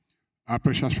Our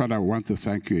precious Father, I want to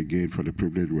thank you again for the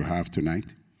privilege we have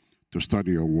tonight to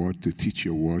study your word, to teach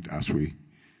your word as we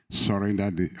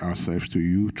surrender ourselves to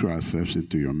you, throw ourselves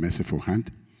into your merciful hand.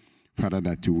 Father,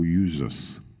 that you will use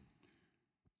us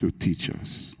to teach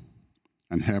us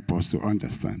and help us to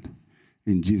understand.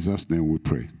 In Jesus' name we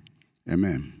pray.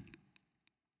 Amen.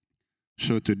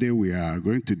 So today we are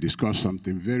going to discuss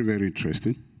something very, very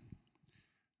interesting.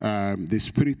 The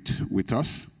Spirit with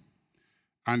us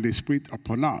and the Spirit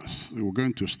upon us. We're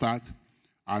going to start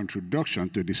our introduction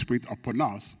to the Spirit upon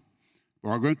us.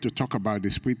 We're going to talk about the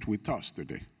Spirit with us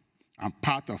today and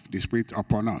part of the Spirit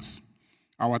upon us.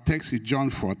 Our text is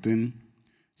John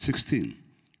 14:16.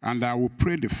 And I will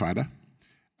pray the Father,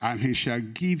 and he shall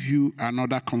give you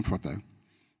another comforter,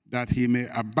 that he may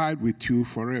abide with you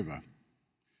forever.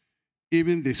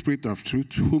 Even the Spirit of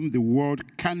truth, whom the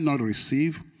world cannot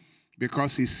receive,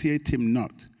 because he seeth him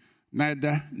not,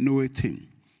 neither knoweth him,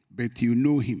 but you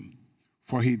know him.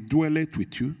 For he dwelleth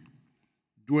with you,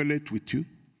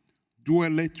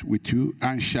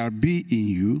 and shall be in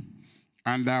you,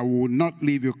 and I will not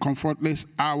leave you comfortless,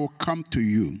 I will come to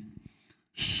you.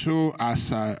 So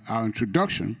as our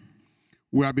introduction,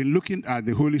 we have been looking at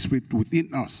the Holy Spirit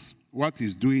within us, what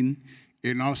he's doing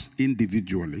in us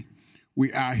individually.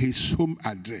 We are his home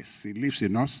address. He lives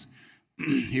in us.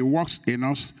 He works in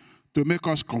us to make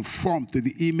us conform to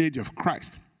the image of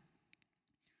Christ.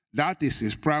 That is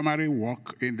his primary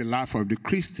work in the life of the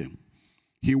Christian.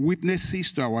 He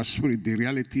witnesses to our spirit the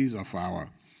realities of our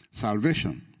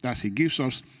salvation. Thus, he gives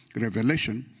us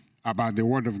revelation about the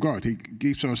Word of God. He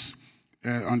gives us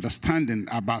understanding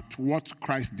about what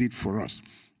Christ did for us.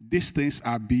 These things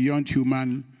are beyond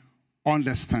human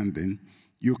understanding.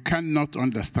 You cannot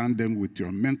understand them with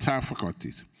your mental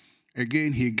faculties.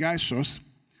 Again, he guides us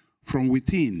from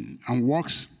within and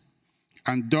works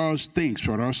and does things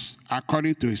for us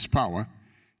according to his power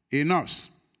in us,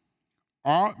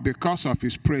 or because of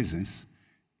his presence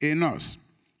in us.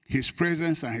 His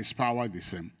presence and his power are the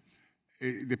same.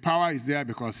 The power is there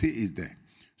because he is there.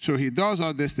 So he does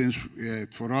all these things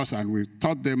for us, and we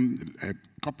taught them a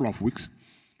couple of weeks.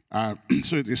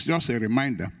 So it's just a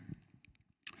reminder.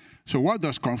 So what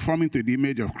does conforming to the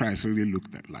image of Christ really look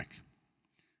like?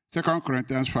 2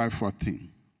 Corinthians 5:14.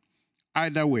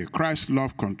 Either way, Christ's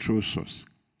love controls us.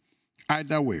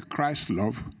 Either way, Christ's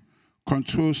love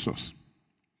controls us.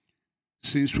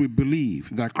 Since we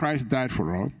believe that Christ died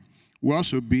for all, we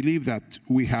also believe that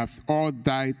we have all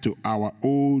died to our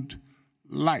old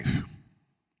life.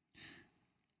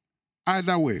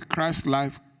 Either way, Christ's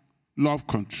love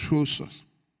controls us.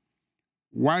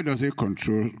 Why does it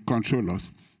control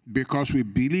us? Because we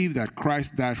believe that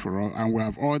Christ died for all, and we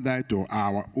have all died to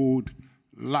our old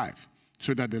life.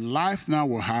 So that the life now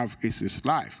we'll have is his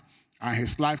life. And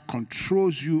his life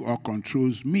controls you or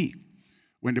controls me.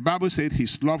 When the Bible says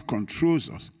his love controls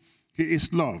us, he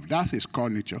is love. That's his core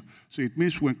nature. So it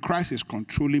means when Christ is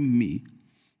controlling me,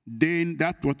 then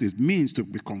that's what it means to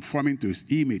be conforming to his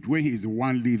image, when he is the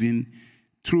one living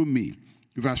through me.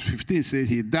 Verse 15 says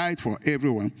he died for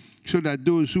everyone, so that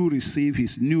those who receive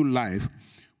his new life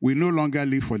will no longer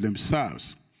live for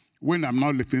themselves. When I'm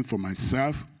not living for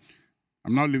myself,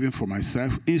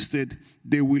 Instead,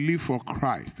 they will live for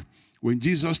Christ. When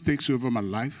Jesus takes over my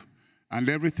life and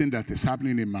everything that is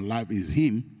happening in my life is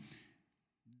him,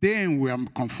 then we are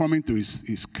conforming to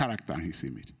his character and his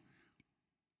image.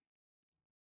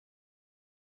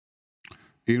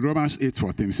 In Romans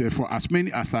 8:14, it says, for as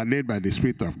many as are led by the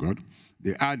Spirit of God,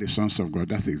 they are the sons of God.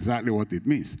 That's exactly what it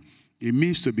means. It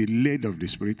means to be led of the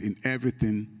Spirit in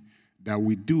everything that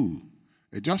we do.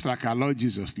 Just like our Lord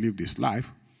Jesus lived his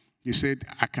life, he said,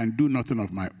 I can do nothing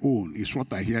of my own. It's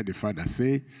what I hear the Father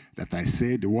say, that I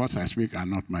say. The words I speak are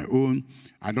not my own.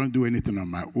 I don't do anything on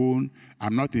my own.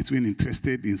 I'm not even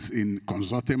interested in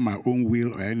consulting my own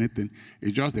will or anything.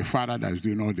 It's just the Father that is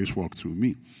doing all this work through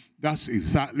me. That's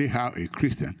exactly how a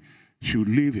Christian should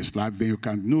live his life. Then you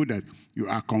can know that you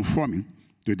are conforming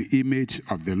to the image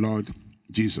of the Lord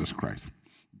Jesus Christ.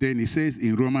 Then he says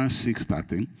in Romans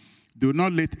 6:13, do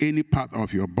not let any part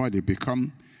of your body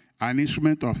become an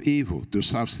instrument of evil to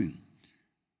serve sin.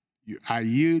 I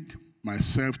yield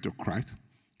myself to Christ.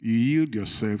 You yield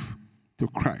yourself to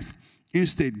Christ.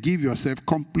 Instead, give yourself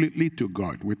completely to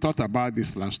God. We talked about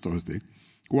this last Thursday,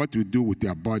 what you do with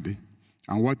your body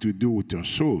and what you do with your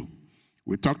soul.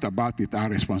 We talked about it.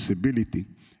 Our responsibility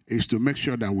is to make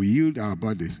sure that we yield our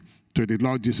bodies to the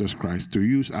Lord Jesus Christ to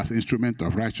use as instrument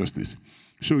of righteousness.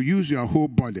 So use your whole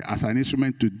body as an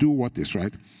instrument to do what is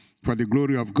right for the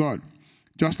glory of God.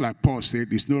 Just like Paul said,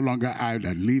 it's no longer I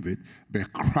that live it,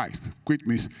 but Christ. Which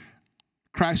means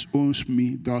Christ owns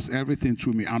me, does everything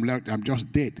through me. I'm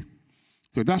just dead.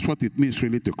 So that's what it means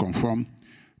really to conform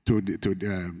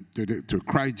to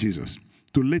Christ Jesus,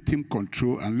 to let him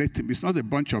control and let him. It's not a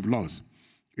bunch of laws.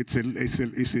 It's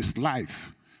his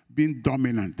life being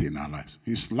dominant in our lives.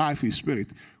 His life, his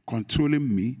spirit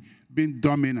controlling me, being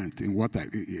dominant in what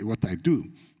I do,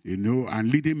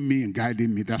 and leading me and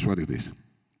guiding me. That's what it is.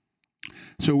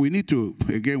 So we need to,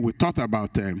 again, we thought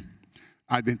about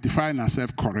identifying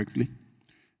ourselves correctly,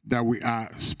 that we are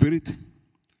spirit,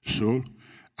 soul,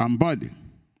 and body.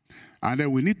 And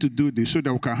then we need to do this so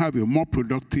that we can have a more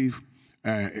productive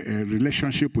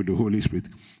relationship with the Holy Spirit.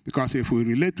 Because if we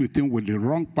relate with him with the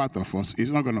wrong part of us,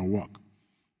 it's not going to work.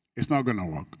 It's not going to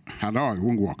work at all. It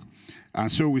won't work.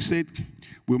 And so we said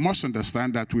we must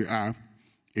understand that we are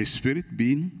a spirit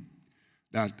being,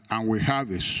 and we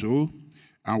have a soul,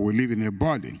 and we live in a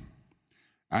body.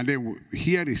 And then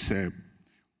here is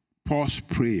Paul's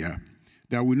prayer,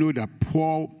 that we know that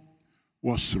Paul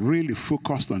was really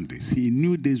focused on this. He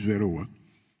knew this very well,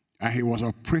 and he was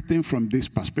operating from this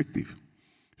perspective.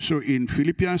 So in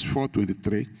Philippians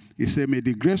 4:23, he said, may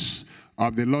the grace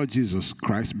of the Lord Jesus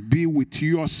Christ be with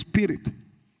your spirit.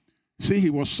 See, he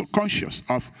was so conscious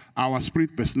of our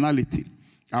spirit personality,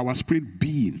 our spirit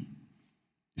being.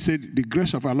 He said, the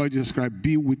grace of our Lord Jesus Christ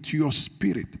be with your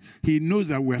spirit. He knows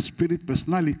that we are spirit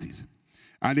personalities.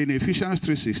 And in Ephesians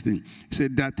 3:16, he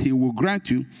said that he will grant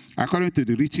you, according to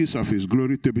the riches of his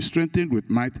glory, to be strengthened with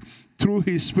might through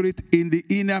his spirit in the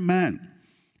inner man.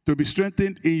 To be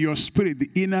strengthened in your spirit, the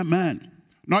inner man,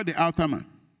 not the outer man.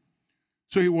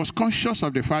 So he was conscious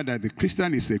of the fact that the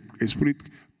Christian is a spirit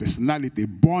personality,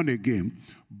 born again,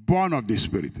 born of the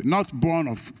spirit, not born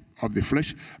of the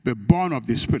flesh, but born of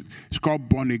the spirit. It's called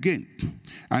born again.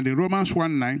 And in Romans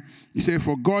 1:9, he said,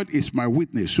 for God is my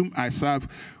witness, whom I serve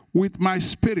with my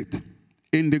spirit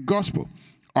in the gospel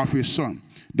of his Son,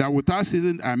 that without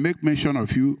ceasing I make mention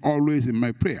of you always in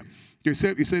my prayer. He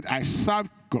said, I serve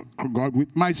God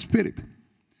with my spirit.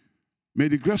 May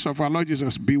the grace of our Lord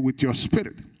Jesus be with your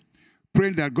spirit.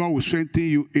 Praying that God will strengthen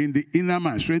you in the inner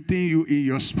man, strengthen you in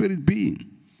your spirit being.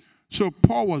 So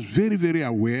Paul was very, very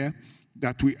aware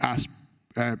that we are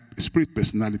spirit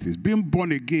personalities. Being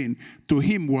born again to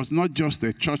him was not just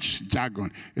a church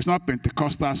jargon. It's not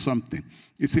Pentecostal something.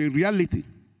 It's a reality.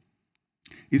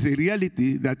 It's a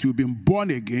reality that you've been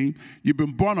born again. You've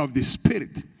been born of the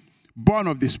Spirit. Born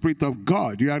of the Spirit of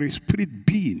God. You are a spirit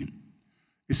being.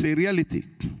 It's a reality.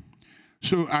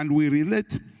 So, and we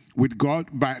relate with God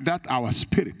by that our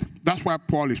spirit. That's why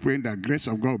Paul is praying that grace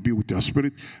of God will be with your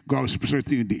spirit. God will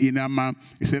strengthen you in the inner man.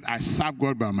 He said, I serve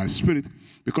God by my spirit,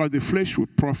 because the flesh will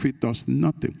profit us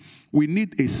nothing. We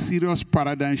need a serious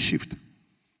paradigm shift.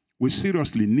 We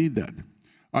seriously need that.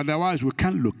 Otherwise, we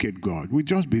can't locate God. We'll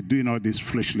just be doing all these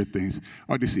fleshly things,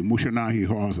 all these emotional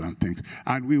hee-haws and things.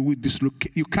 And we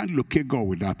dislocate. You can't locate God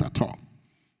with that at all.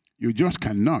 You just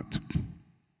cannot.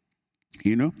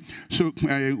 So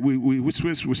we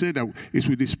say that it's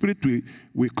with the spirit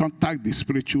we contact the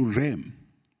spiritual realm.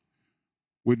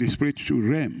 With the spiritual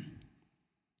realm.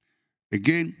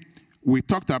 Again, we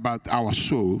talked about our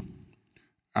soul,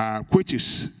 which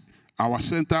is our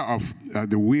center of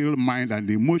the will, mind, and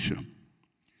the emotion.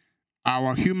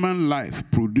 Our human life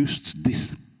produced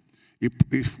this.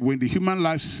 When the human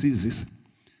life ceases,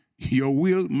 your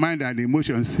will, mind, and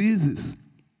emotion ceases.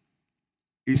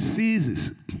 It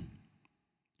ceases.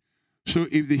 So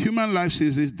if the human life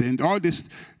ceases, then all this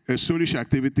soulish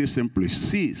activity simply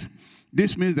cease.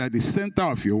 This means that the center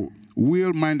of your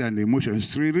will, mind, and emotion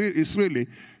is really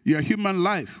your human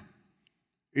life.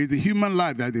 It's the human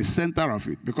life that is the center of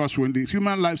it. Because when the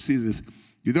human life ceases,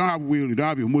 you don't have will, you don't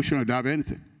have emotion, you don't have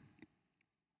anything.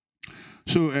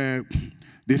 So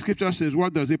the scripture says,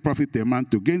 what does it profit a man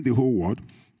to gain the whole world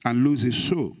and lose his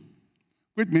soul?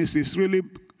 Which means it's really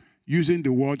using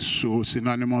the word soul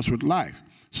synonymous with life.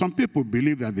 Some people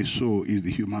believe that the soul is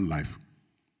the human life.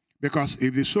 Because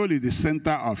if the soul is the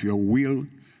center of your will,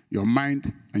 your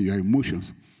mind, and your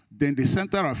emotions, then the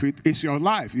center of it is your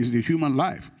life, is the human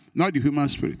life, not the human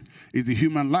spirit. It's the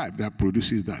human life that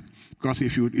produces that. Because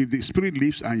if the spirit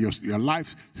lives and your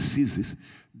life ceases,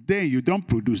 then you don't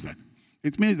produce that.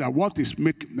 It means that what is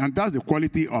making, and that's the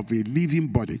quality of a living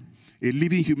body, a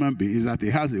living human being, is that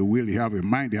it has a will, it has a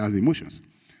mind, it has emotions.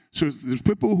 So the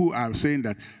people who are saying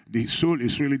that the soul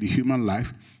is really the human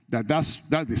life, that's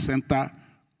the center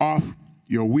of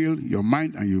your will, your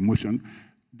mind, and your emotion,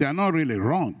 they are not really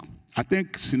wrong. I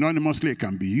think synonymously it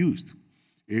can be used.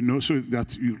 So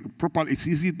that it's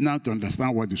easy now to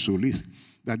understand what the soul is.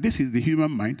 That this is the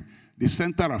human mind, the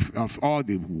center of all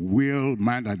the will,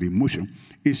 mind, and emotion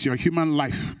is your human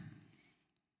life.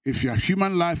 If your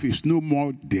human life is no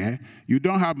more there, you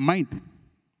don't have mind.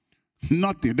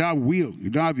 Nothing. You don't have will. You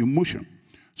don't have emotion.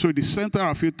 So the center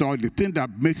of it all, the thing that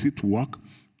makes it work,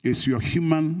 is your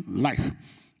human life.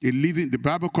 The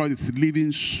Bible calls it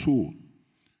living soul.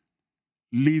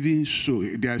 Living soul.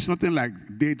 There is nothing like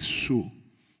dead soul.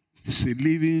 It's a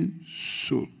living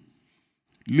soul.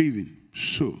 Living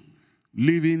soul.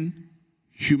 Living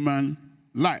human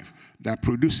life that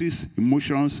produces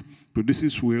emotions,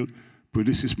 produces will,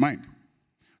 produces mind.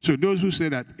 So those who say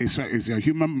that it's your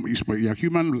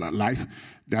human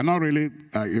life, they're not really,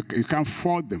 you can't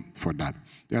fault them for that.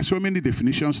 There are so many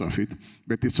definitions of it,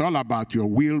 but it's all about your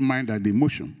will, mind, and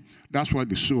emotion. That's what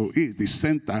the soul is, the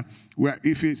center, where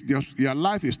if it's your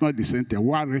life is not the center,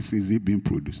 what rest is it being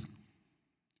produced?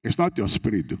 It's not your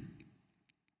spirit, though.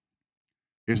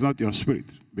 It's not your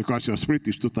spirit, because your spirit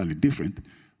is totally different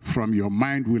from your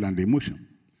mind, will, and emotion.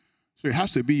 So it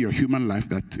has to be your human life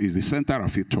that is the center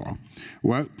of it all.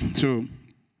 Well, so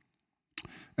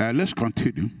let's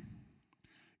continue.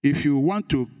 If you want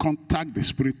to contact the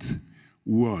spirit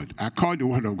word, I call the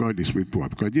word of God the spirit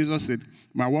word, because Jesus said,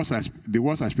 the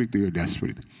words I speak to you, they are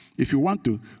spirit. If you want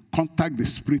to contact the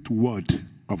spirit word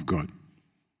of God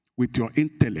with your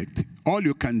intellect, all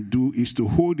you can do is to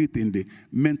hold it in the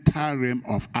mental realm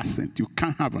of assent. You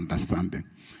can't have understanding,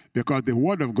 because the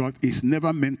word of God is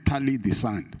never mentally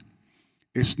discerned.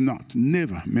 It's not,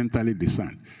 never mentally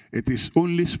discerned. It is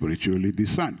only spiritually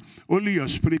discerned. Only your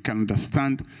spirit can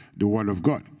understand the word of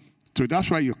God. So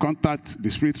that's why you contact the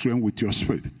spirit realm with your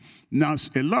spirit. Now,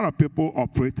 a lot of people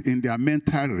operate in their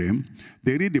mental realm.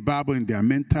 They read the Bible in their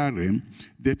mental realm.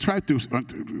 They try to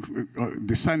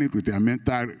discern it with their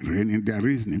mental realm, in their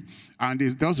reasoning, and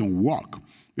it doesn't work.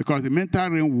 Because the mental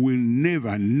realm will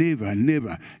never, never,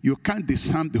 never. You can't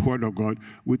discern the word of God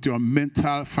with your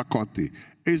mental faculty.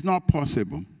 It's not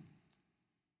possible.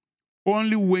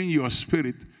 Only when your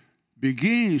spirit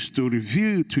begins to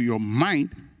reveal to your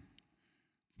mind,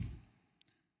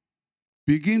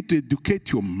 begin to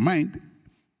educate your mind,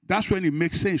 that's when it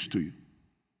makes sense to you.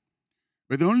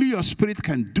 But only your spirit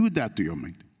can do that to your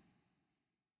mind.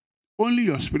 Only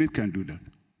your spirit can do that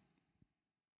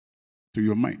to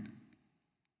your mind.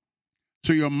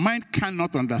 So your mind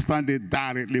cannot understand it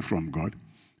directly from God.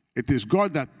 It is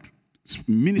God that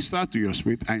ministers to your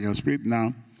spirit, and your spirit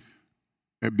now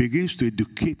begins to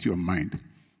educate your mind.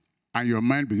 And your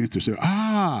mind begins to say,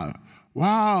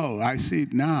 wow, I see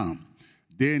it now.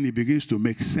 Then it begins to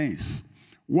make sense.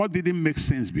 What didn't make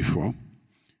sense before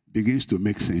begins to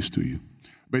make sense to you.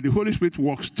 But the Holy Spirit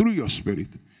works through your spirit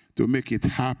to make it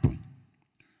happen.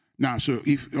 Now, so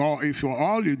if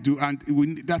all you do, and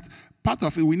that part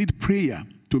of it, we need prayer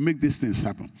to make these things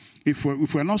happen. If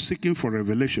we're not seeking for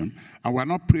revelation and we're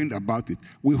not praying about it,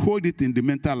 we hold it in the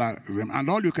mental realm, and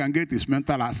all you can get is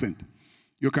mental assent.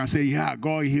 You can say, yeah,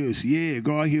 God heals, yeah,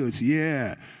 God heals,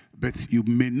 yeah. But you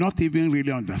may not even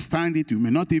really understand it. You may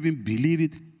not even believe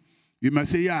it. You may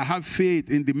say, yeah, I have faith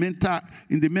in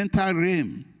the mental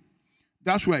realm.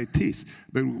 That's where it is.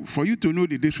 But for you to know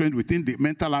the difference between the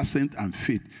mental assent and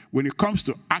faith, when it comes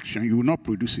to action, you will not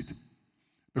produce it.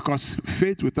 Because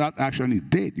faith without action is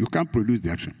dead. You can't produce the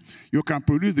action. You can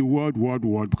produce the word,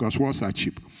 because words are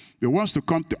cheap. But once to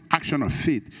come to action of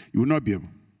faith, you will not be able.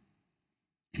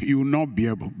 You will not be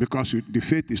able, because the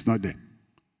faith is not there.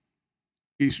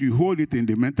 If you hold it in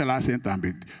the mental assent and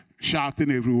be shouting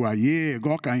everywhere, yeah,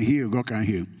 God can heal, God can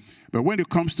heal. But when it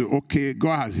comes to, okay,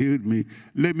 God has healed me,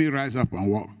 let me rise up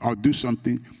and walk, or do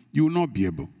something, you will not be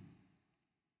able.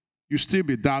 You still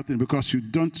be doubting, because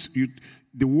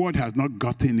the word has not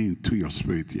gotten into your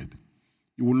spirit yet.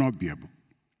 You will not be able.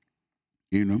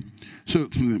 You know? So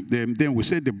then we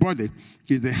say the body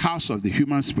is the house of the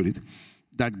human spirit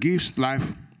that gives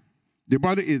life. The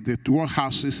body is what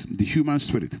houses the human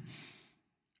spirit.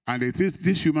 And it is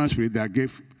this human spirit that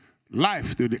gave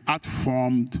life to the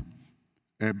earth-formed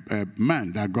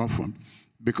man that God formed.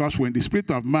 Because when the spirit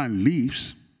of man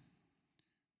leaves,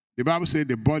 the Bible says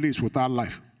the body is without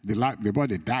life. The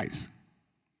body dies.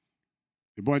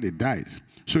 The body dies.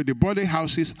 So the body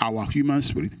houses our human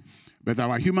spirit, but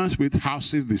our human spirit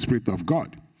houses the Spirit of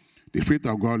God. The Spirit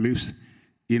of God lives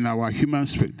in our human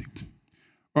spirit.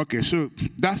 Okay, so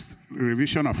that's a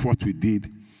revision of what we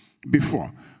did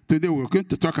before. Today we're going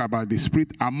to talk about the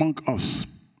Spirit among us.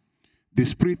 The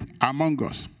Spirit among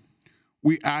us.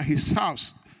 We are His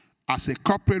house as a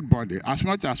corporate body, as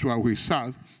much as we are His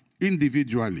house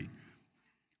individually.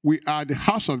 We are the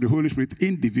house of the Holy Spirit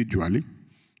individually,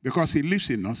 because He lives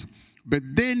in us. But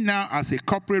then now, as a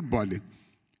corporate body,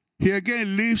 He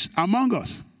again lives among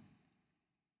us.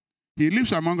 He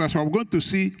lives among us. So we're going to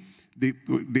see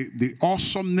the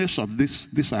awesomeness of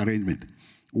this arrangement.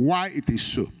 Why it is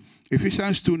so.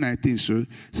 Ephesians 2:19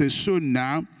 says, so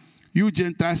now You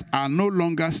Gentiles are no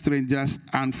longer strangers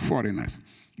and foreigners.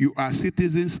 You are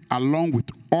citizens along with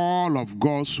all of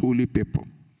God's holy people.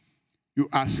 You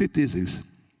are citizens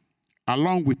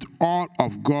along with all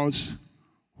of God's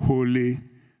holy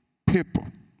people.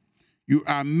 You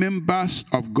are members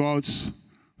of God's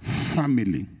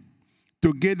family.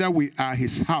 Together we are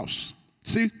his house.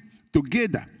 See,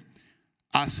 together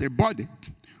as a body,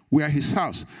 we are his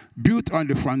house, built on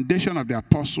the foundation of the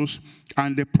apostles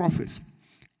and the prophets.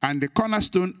 And the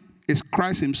cornerstone is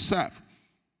Christ himself.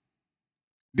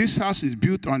 This house is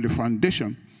built on the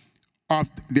foundation of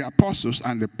the apostles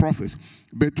and the prophets.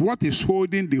 But what is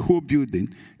holding the whole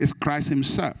building is Christ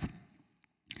himself.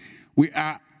 We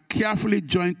are carefully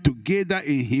joined together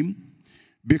in him,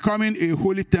 becoming a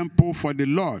holy temple for the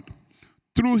Lord.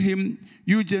 Through him,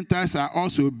 you Gentiles are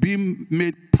also being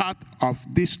made part of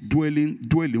this dwelling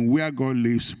where God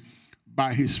lives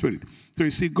by his Spirit. So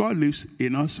you see, God lives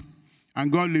in us,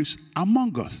 and God lives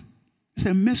among us. It's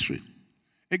a mystery.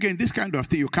 Again, this kind of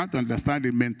thing, you can't understand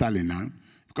it mentally now,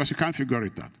 because you can't figure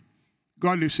it out.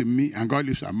 God lives in me, and God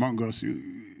lives among us.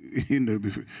 You know,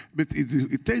 but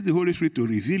it takes the Holy Spirit to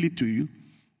reveal it to you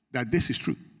that this is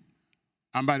true.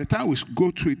 And by the time we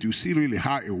go through it, you see really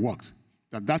how it works.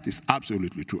 That is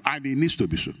absolutely true, and it needs to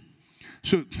be so.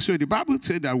 So the Bible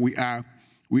said that we are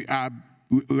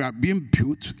being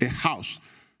built a house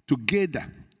together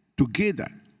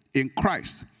in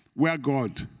Christ, where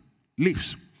God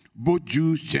lives. Both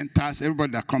Jews, Gentiles,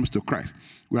 everybody that comes to Christ,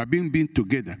 we are being built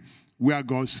together where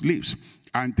God lives.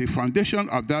 And the foundation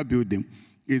of that building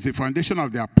is the foundation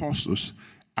of the apostles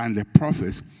and the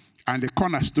prophets, and the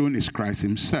cornerstone is Christ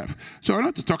himself. So I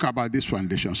want to talk about this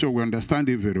foundation so we understand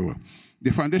it very well.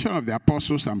 The foundation of the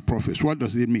apostles and prophets, what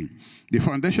does it mean? The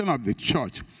foundation of the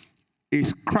church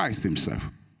is Christ himself.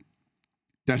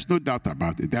 There's no doubt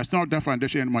about it. There's no other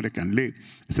foundation anybody can lay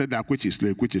except that which is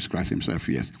laid, which is Christ himself,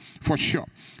 yes, for sure.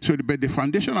 So but the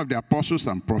foundation of the apostles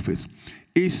and prophets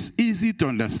is easy to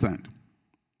understand.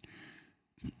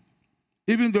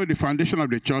 Even though the foundation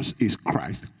of the church is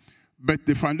Christ, but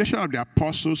the foundation of the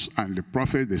apostles and the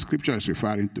prophets the scripture is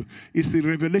referring to is the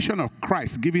revelation of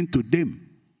Christ given to them.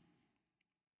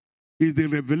 Is the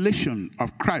revelation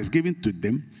of Christ given to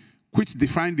them which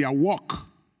define their work.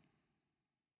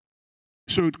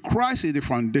 So Christ is the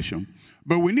foundation.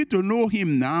 But we need to know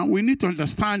him now. We need to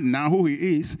understand now who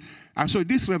he is. And so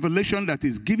this revelation that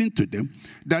is given to them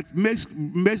that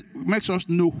makes us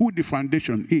know who the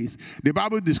foundation is. The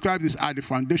Bible describes this as the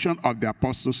foundation of the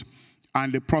apostles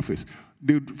and the prophets.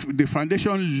 The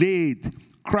foundation laid,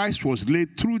 Christ was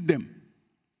laid through them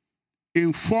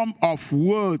in form of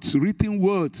words, written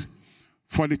words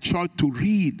for the church to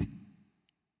read.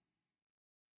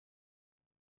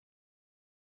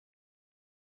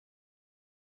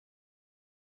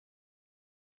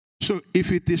 So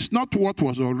if it is not what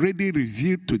was already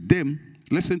revealed to them,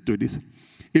 listen to this.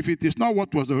 If it is not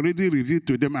what was already revealed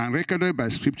to them and recorded by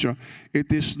Scripture,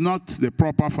 it is not the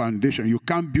proper foundation. You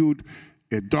can't build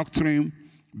a doctrine,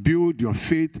 build your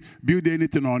faith, build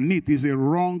anything on it. It's a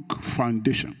wrong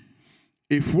foundation.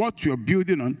 If what you're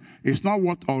building on is not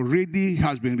what already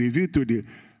has been revealed to the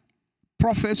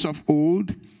prophets of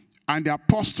old and the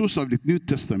apostles of the New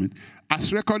Testament,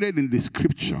 as recorded in the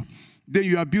Scripture, then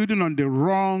you are building on the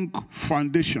wrong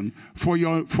foundation for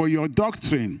your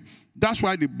doctrine. That's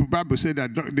why the Bible said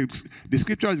that the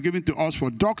Scripture is given to us for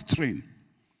doctrine,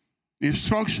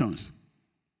 instructions.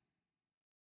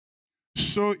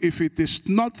 So if it is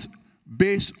not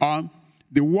based on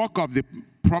the work of the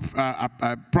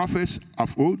prophets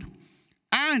of old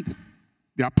and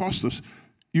the apostles,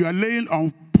 you are laying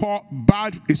on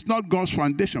bad. It's not God's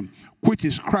foundation, which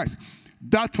is Christ.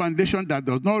 That foundation that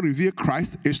does not reveal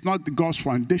Christ is not God's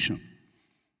foundation.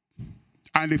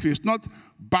 And if it's not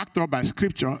backed up by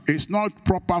Scripture, it's not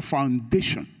proper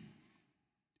foundation.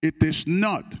 It is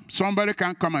not. Somebody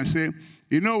can come and say,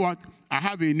 you know what? I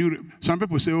have a new. Some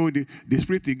people say, oh, the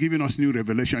Spirit is giving us new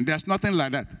revelation. There's nothing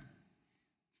like that.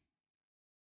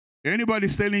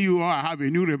 Anybody's telling you, oh, I have a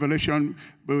new revelation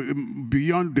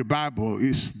beyond the Bible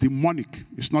is demonic.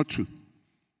 It's not true.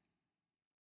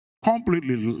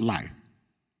 Completely lie.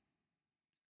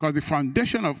 Because the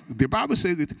foundation of, the Bible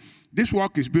says that this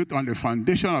work is built on the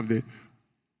foundation of the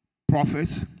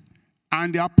prophets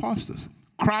and the apostles.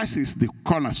 Christ is the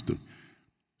cornerstone.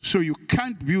 So you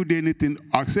can't build anything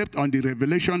except on the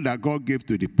revelation that God gave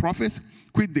to the prophets,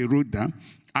 which they wrote down,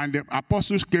 and the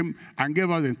apostles came and gave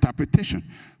us the interpretation,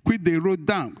 which they wrote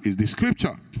down. Is the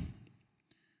Scripture.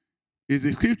 Is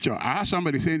the Scripture. I heard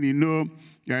somebody saying, you know,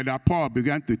 that Paul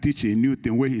began to teach a new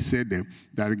thing where he said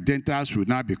that Gentiles would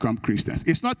now become Christians.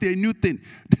 It's not a new thing.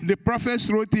 The prophets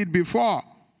wrote it before.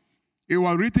 It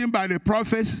was written by the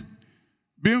prophets,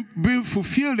 being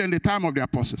fulfilled in the time of the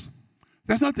apostles.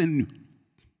 There's nothing new.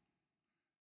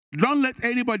 Don't let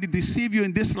anybody deceive you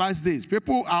in these last days.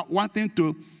 People are wanting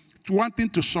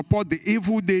to support the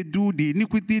evil they do, the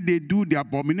iniquity they do, the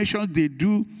abominations they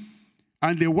do,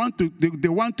 and they want to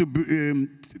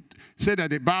say that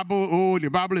the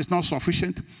Bible is not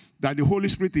sufficient, that the Holy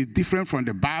Spirit is different from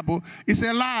the Bible. It's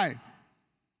a lie.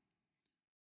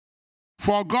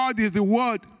 For God is the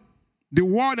Word. The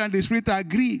Word and the Spirit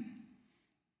agree.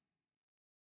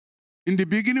 In the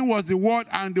beginning was the Word,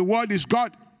 and the Word is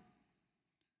God.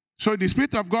 So the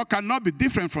Spirit of God cannot be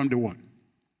different from the Word.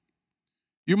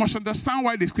 You must understand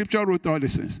why the Scripture wrote all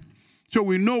these things. So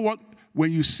we know what,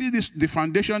 when you see this, the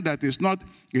foundation that is not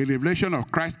a revelation of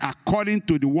Christ according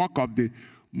to the work of the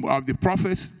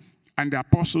prophets and the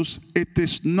apostles, it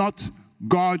is not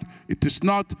God, it is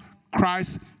not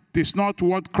Christ, it is not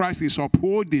what Christ is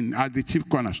upholding as the chief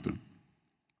cornerstone.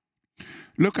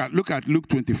 Look at Luke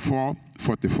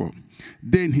 24:44.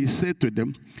 Then he said to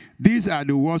them, these are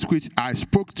the words which I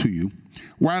spoke to you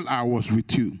while I was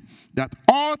with you, that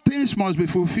all things must be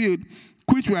fulfilled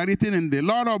which were written in the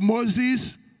law of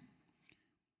Moses.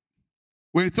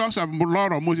 When he talks about the law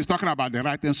of Moses, he's talking about the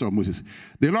writings of Moses.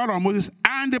 The law of Moses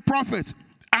and the prophets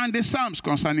and the Psalms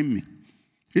concerning me.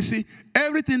 You see,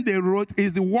 everything they wrote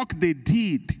is the work they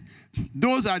did.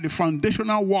 Those are the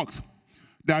foundational works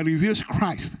that reveals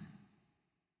Christ.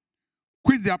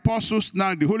 Which the apostles,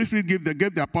 now the Holy Spirit gave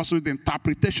the apostles the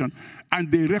interpretation,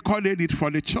 and they recorded it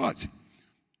for the church.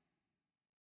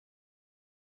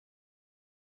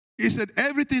 He said,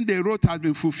 everything they wrote has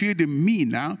been fulfilled in me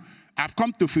now. I've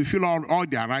come to fulfill all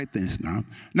their writings now.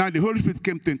 Now the Holy Spirit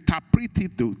came to interpret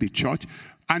it to the church,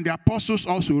 and the apostles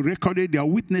also recorded their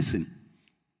witnessing.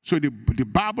 So the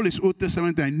Bible is Old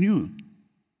Testament and New.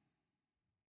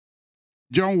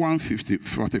 John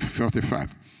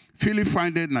 1:45. Philip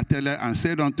findeth Nathanael and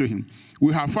said unto him,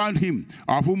 we have found him,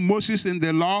 of whom Moses in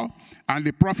the law and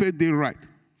the prophet did write,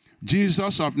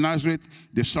 Jesus of Nazareth,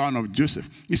 the son of Joseph.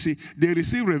 You see, they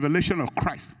received revelation of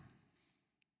Christ.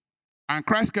 And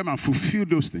Christ came and fulfilled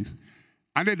those things.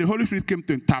 And then the Holy Spirit came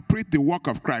to interpret the work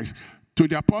of Christ to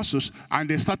the apostles, and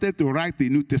they started to write the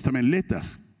New Testament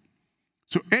letters.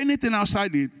 So anything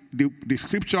outside the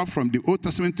scripture from the Old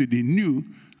Testament to the New,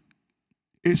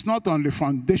 it's not on the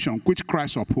foundation which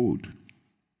Christ uphold.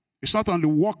 It's not on the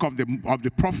work of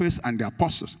the prophets and the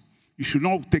apostles. You should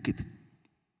not take it.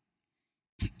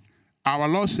 Our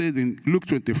Lord says in Luke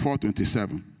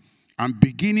 24:27, and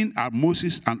beginning at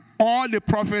Moses and all the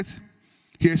prophets,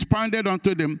 he expounded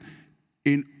unto them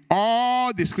in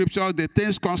all the scriptures the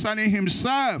things concerning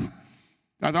himself.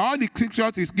 That all the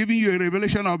scriptures is giving you a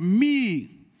revelation of me.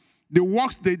 The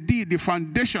works they did, the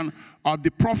foundation of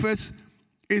the prophets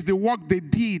is the work they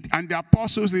did, and the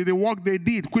apostles is the work they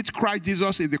did, which Christ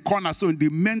Jesus is the cornerstone. The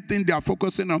main thing they are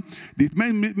focusing on, the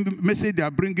main message they are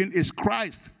bringing is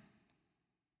Christ.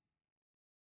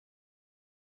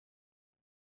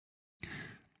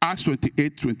 Acts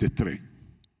 28:23.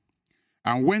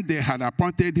 And when they had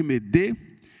appointed him a day,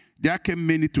 there came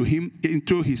many to him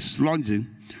into his lodging,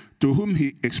 to whom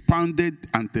he expounded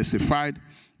and testified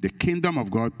the kingdom of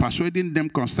God, persuading them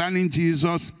concerning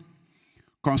Jesus,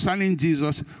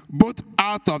 both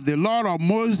out of the law of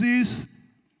Moses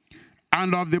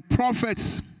and of the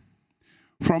prophets,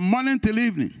 from morning till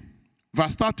evening.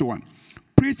 Verse 31.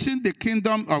 Preaching the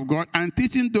kingdom of God and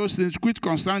teaching those things which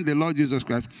concern the Lord Jesus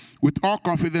Christ with all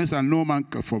confidence, and no man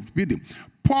can forbid him.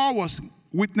 Paul was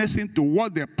witnessing to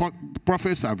what the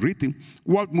prophets have written,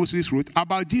 what Moses wrote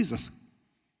about Jesus.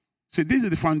 So this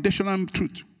is the foundational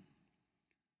truth.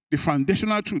 The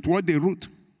foundational truth, what they wrote,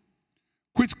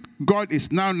 which God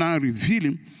is now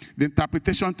revealing the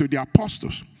interpretation to the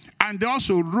apostles. And they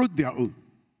also wrote their own.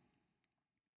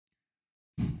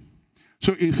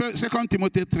 So in 2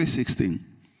 Timothy 3:16,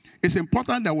 it's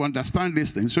important that we understand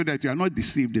this thing so that you are not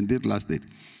deceived in this last day.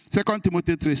 2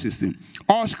 Timothy 3:16,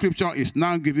 all scripture is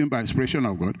now given by inspiration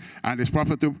of God and is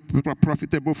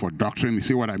profitable for doctrine. You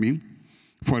see what I mean?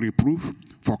 For reproof,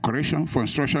 for correction, for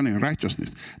instruction in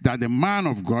righteousness, that the man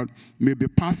of God may be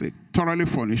perfect, thoroughly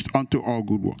furnished unto all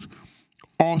good works.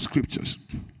 All scriptures.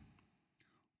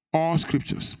 All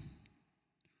scriptures.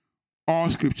 All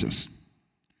scriptures.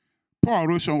 Paul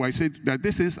wrote somewhere, he said that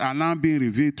these things are now being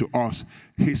revealed to us,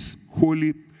 his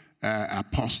holy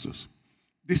apostles.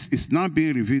 This is now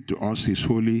being revealed to us, his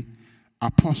holy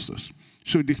apostles.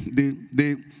 So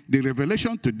the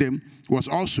revelation to them was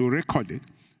also recorded.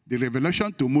 The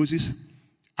revelation to Moses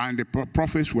and the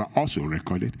prophets were also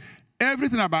recorded.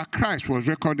 Everything about Christ was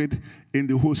recorded in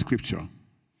the whole scripture.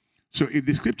 So if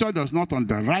the scripture does not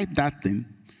underwrite that thing,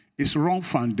 it's wrong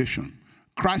foundation.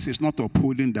 Christ is not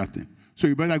upholding that thing. So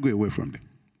you better go away from them.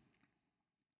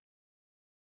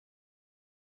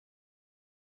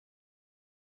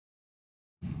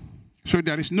 So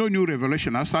there is no new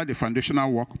revelation outside the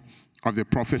foundational work of the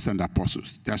prophets and the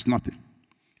apostles. There's nothing.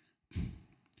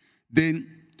 Then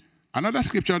another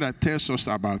scripture that tells us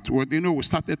about, we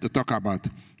started to talk about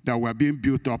that we're being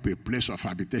built up a place of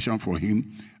habitation for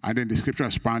him. And then the scripture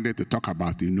expanded to talk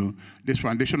about, this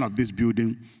foundation of this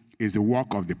building is the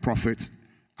work of the prophets,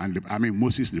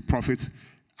 Moses, the prophets,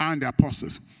 and the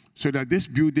apostles. So that this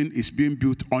building is being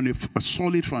built on a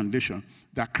solid foundation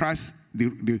that Christ,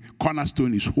 the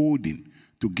cornerstone, is holding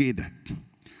together.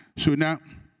 So now,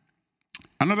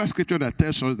 another scripture that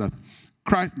tells us that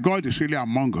God is really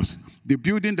among us. The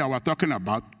building that we're talking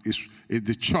about is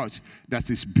the church that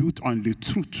is built on the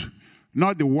truth,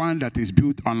 not the one that is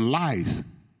built on lies.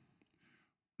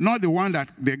 Not the one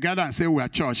that they gather and say we are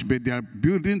church, but they are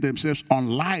building themselves on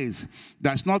lies.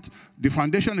 The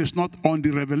foundation is not on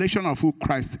the revelation of who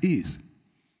Christ is.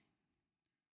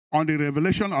 On the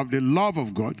revelation of the love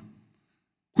of God,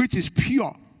 which is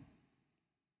pure.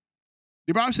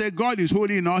 The Bible says God is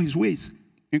holy in all his ways,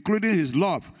 including his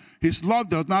love. His love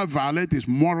does not violate his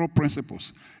moral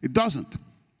principles. It doesn't.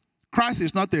 Christ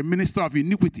is not a minister of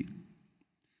iniquity.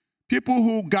 People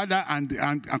who gather and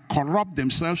corrupt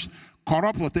themselves,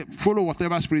 follow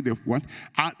whatever spirit they want,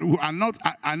 and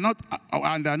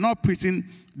are not preaching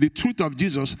the truth of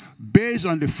Jesus based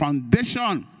on the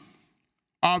foundation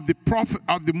of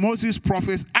the Moses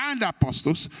prophets and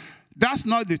apostles. That's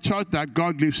not the church that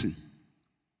God lives in.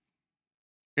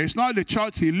 It's not the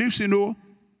church he lives in. No,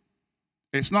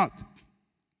 it's not.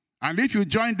 And if you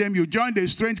join them, you join a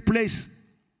strange place.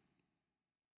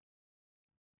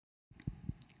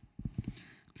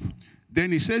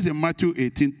 Then he says in Matthew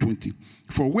 18:20,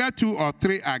 for where 2 or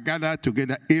 3 are gathered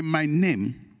together in my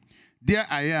name, there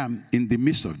I am in the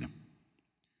midst of them.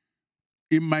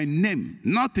 In my name,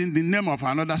 not in the name of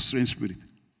another strange spirit.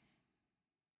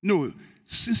 No,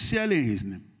 sincerely in his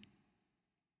name.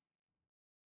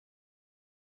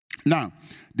 Now,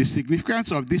 the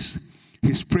significance of this,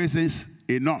 his presence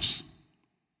in us,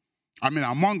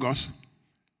 among us,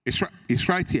 is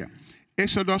right here.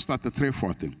 Exodus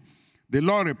 33:14. The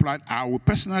Lord replied, I will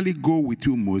personally go with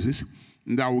you, Moses,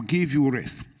 and I will give you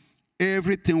rest.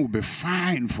 Everything will be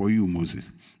fine for you,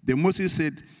 Moses. Then Moses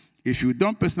said, if you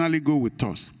don't personally go with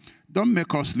us, don't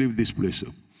make us leave this place.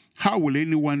 So how will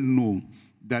anyone know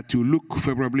that you look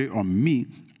favorably on me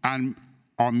and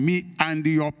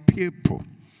your people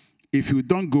if you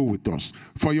don't go with us?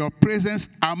 For your presence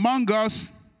among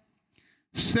us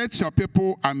sets your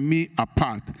people and me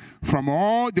apart from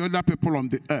all the other people on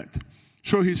the earth.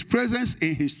 So his presence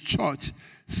in his church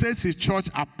sets his church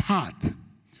apart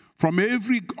from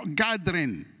every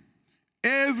gathering,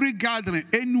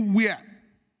 anywhere.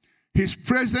 His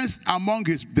presence among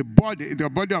the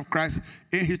body of Christ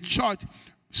in his church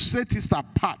sets it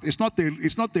apart. It's not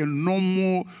a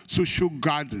normal social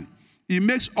gathering. It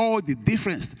makes all the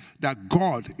difference that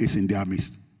God is in their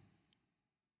midst.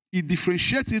 It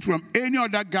differentiates it from any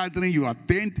other gathering you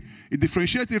attend. It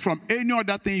differentiates it from any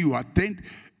other thing you attend.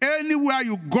 Anywhere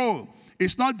you go,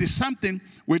 it's not the same thing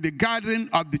with the gathering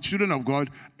of the children of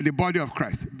God, the body of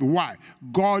Christ. Why?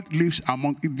 God lives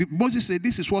among. Moses said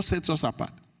this is what sets us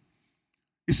apart.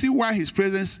 You see why his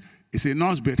presence is in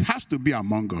us, but it has to be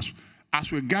among us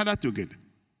as we gather together.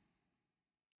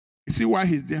 You see why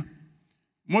he's there?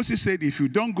 Moses said, if you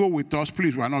don't go with us,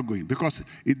 please, we're not going. Because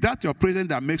it's that your presence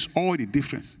that makes all the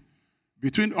difference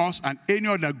between us and any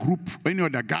other group, any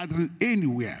other gathering,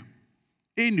 anywhere.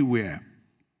 Anywhere.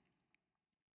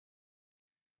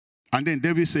 And then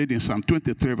David said in Psalm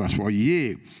 23, verse 4,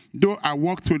 yea, though I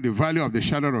walk through the valley of the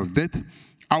shadow of death,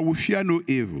 I will fear no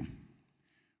evil.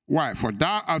 Why? For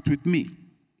thou art with me.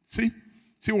 See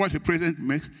what his presence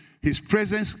makes? His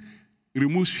presence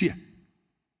removes fear.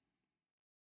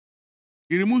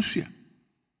 It removes fear.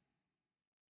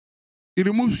 It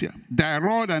removes fear. Thy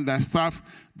rod and thy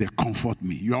staff, they comfort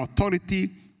me. Your authority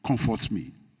comforts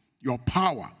me. Your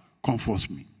power comforts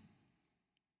me.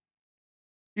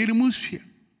 It removes fear.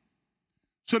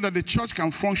 So that the church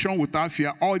can function without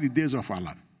fear all the days of our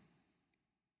life.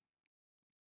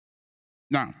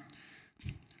 Now,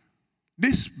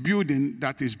 this building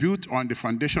that is built on the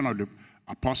foundation of the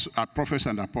prophets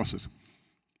and apostles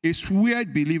is where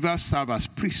believers serve as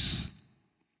priests.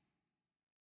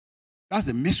 That's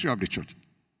the mystery of the church.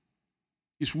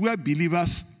 It's where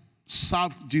believers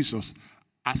serve Jesus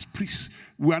as priests.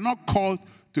 We are not called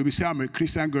to be saying, I'm a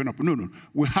Christian going up. No.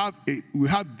 We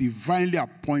have divinely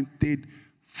appointed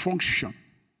function.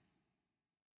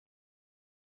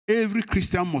 Every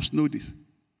Christian must know this.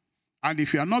 And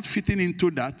if you are not fitting into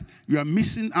that, you are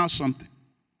missing out something.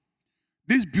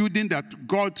 This building that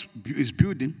God is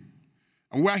building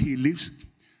and where he lives,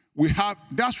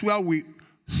 that's where we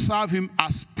serve him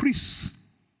as priests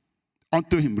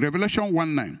unto him. Revelation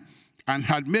 1:9. And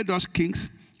had made us kings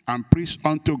and priests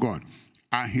unto God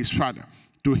and his Father.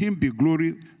 To him be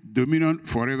glory, dominion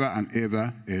forever and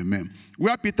ever. Amen.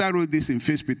 Where Peter wrote this in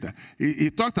 1 Peter, he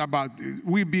talked about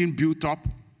we being built up,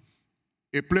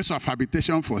 a place of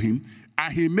habitation for him,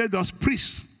 and he made us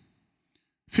priests.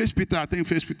 1 Peter, I think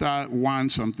 1 Peter 1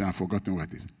 something, I've forgotten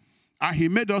what it is. And he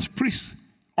made us priests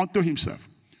unto himself.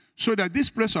 So that this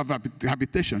place of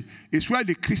habitation is where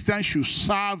the Christian should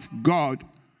serve God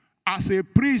as a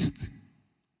priest.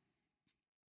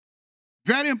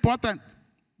 Very important.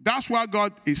 That's why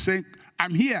God is saying,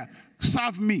 I'm here,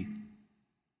 serve me.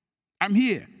 I'm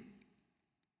here.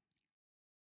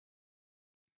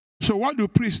 So what do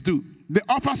priests do? They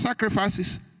offer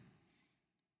sacrifices.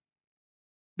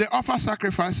 They offer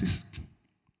sacrifices.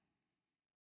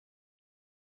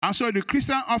 And so the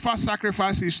Christian offers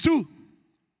sacrifices too.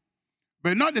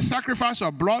 But not the sacrifice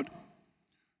of blood,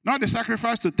 not the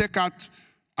sacrifice to take out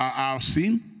our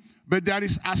sin, but there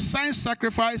is a sign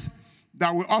sacrifice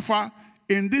that we offer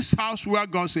in this house where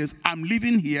God says, I'm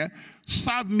living here,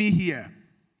 serve me here.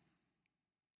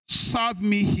 Serve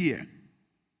me here.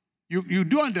 You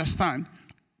do understand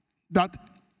that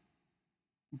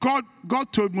God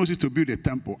told Moses to build a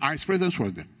temple, and his presence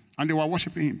was there, and they were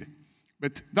worshiping him there.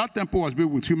 But that temple was built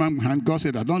with human hand. God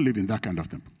said, I don't live in that kind of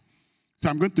temple. So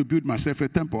I'm going to build myself a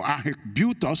temple. And he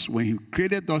built us when he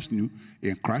created us new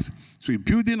in Christ. So he's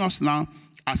building us now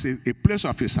as a place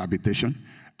of his habitation.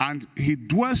 And he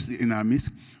dwells in our midst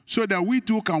so that we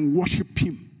too can worship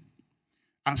him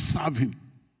and serve him.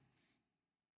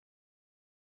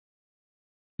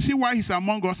 See why he's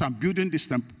among us and building this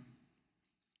temple.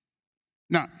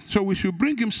 Now, so we should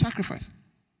bring him sacrifice.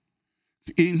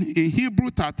 In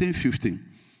Hebrews 13:15, it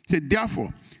said,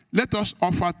 therefore, let us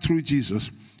offer through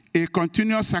Jesus a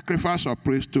continuous sacrifice of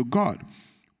praise to God,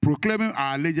 proclaiming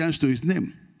our allegiance to his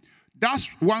name. That's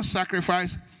one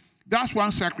sacrifice,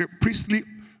 priestly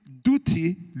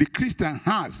duty the Christian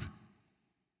has.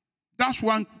 That's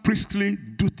one priestly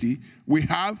duty we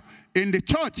have in the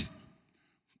church.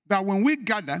 That when we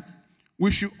gather,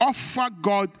 we should offer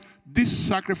God this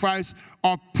sacrifice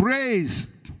of praise.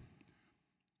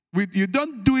 You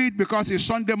don't do it because it's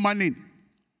Sunday morning.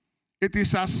 It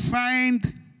is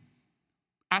assigned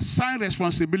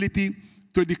responsibility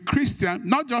to the Christian,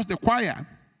 not just the choir,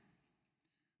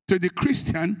 to the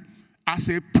Christian as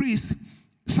a priest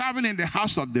serving in the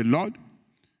house of the Lord,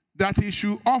 that he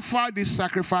should offer this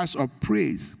sacrifice of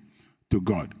praise to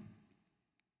God.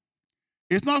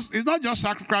 It's not just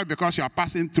sacrifice because you are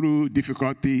passing through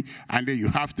difficulty and then you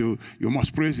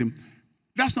must praise him.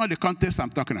 That's not the context I'm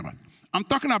talking about. I'm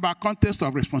talking about context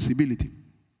of responsibility.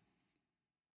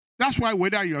 That's why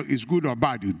whether it's good or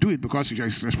bad, you do it because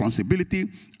it's responsibility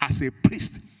as a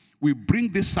priest. We bring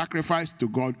this sacrifice to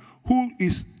God who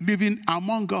is living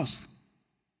among us.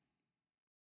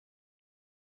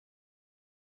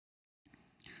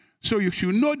 So you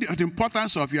should know the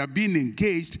importance of your being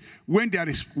engaged when there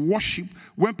is worship,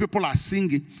 when people are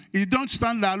singing. You don't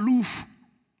stand aloof.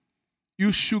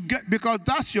 You should because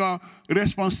that's your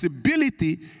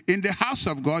responsibility in the house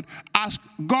of God as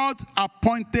God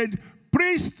appointed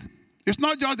priest. It's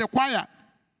not just the choir.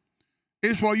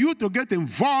 It's for you to get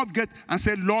involved, and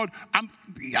say, Lord,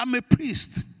 I'm a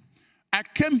priest. I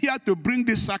came here to bring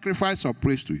this sacrifice of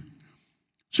praise to you.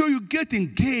 So you get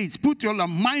engaged, put your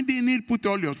mind in it, put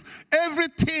all your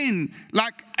everything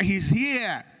like he's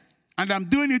here. And I'm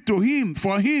doing it to him,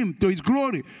 for him, to his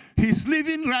glory. He's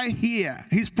living right here.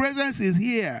 His presence is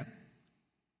here.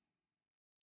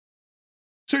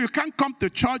 So you can't come to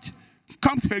church,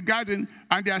 come to a garden,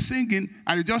 and they are singing,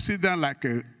 and you just sit there like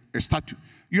a statue.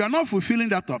 You are not fulfilling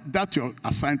that's your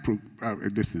assignment.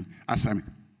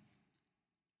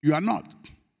 You are not.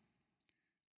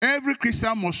 Every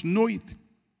Christian must know it.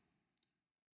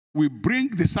 We bring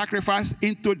the sacrifice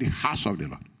into the house of the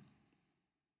Lord,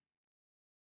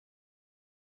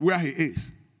 where he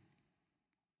is.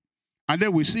 And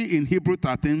then we see in Hebrews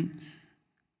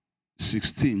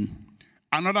 13:16,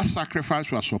 another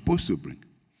sacrifice we are supposed to bring.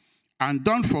 And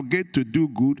don't forget to do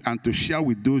good and to share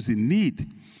with those in need.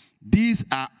 These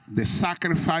are the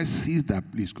sacrifices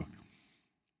that please God.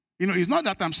 It's not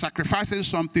that I'm sacrificing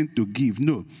something to give.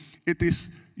 No, it is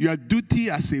your duty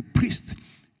as a priest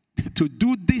to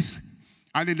do this.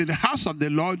 And in the house of the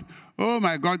Lord, oh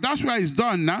my God, that's where it's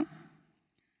done now.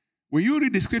 When you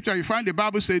read the scripture, you find the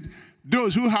Bible said,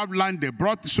 those who have land, they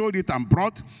sold it and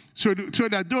brought, so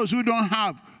that those who don't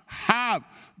have have.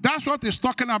 That's what it's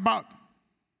talking about.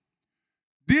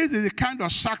 This is the kind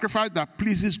of sacrifice that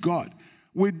pleases God.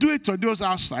 We do it to those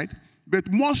outside,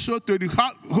 but more so to the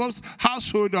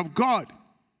household of God.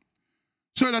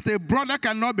 So that a brother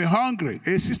cannot be hungry,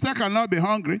 a sister cannot be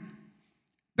hungry.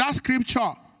 That's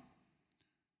scripture.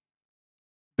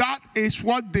 That is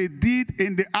what they did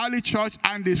in the early church,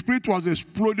 and the Spirit was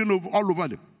exploding all over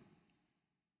them.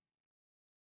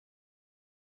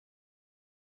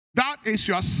 That is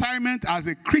your assignment as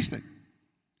a Christian.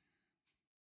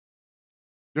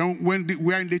 Then when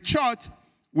we are in the church,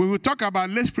 we will talk about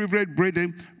less privileged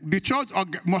brethren. The church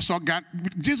must organize.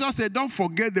 Jesus said, don't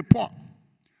forget the poor.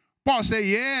 Paul said,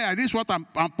 yeah, this is what I'm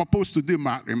supposed to do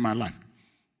in my life.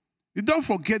 You don't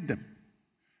forget them.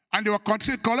 And they were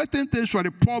collecting things for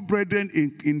the poor brethren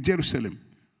in Jerusalem.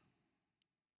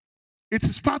 It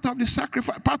is part of the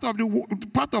sacrifice, part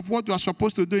of what you are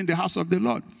supposed to do in the house of the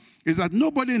Lord. Is that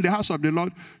nobody in the house of the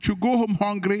Lord should go home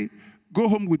hungry, go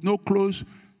home with no clothes.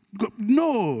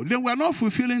 No, then we are not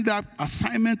fulfilling that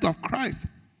assignment of Christ.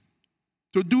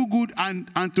 To do good and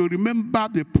to remember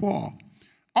the poor.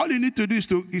 All you need to do is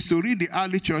to read the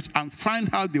early church and find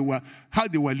how they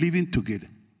were living together.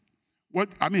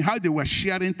 How they were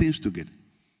sharing things together.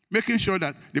 Making sure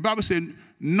that the Bible says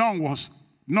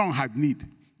none had need.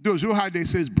 Those who had, it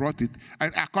says, brought it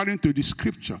according to the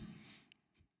scripture.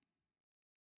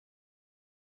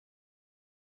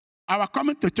 Our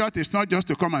coming to church is not just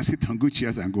to come and sit on good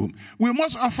chairs and go home. We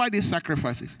must offer these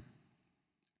sacrifices.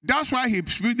 That's why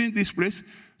he's building this place,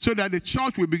 so that the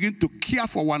church will begin to care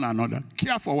for one another, take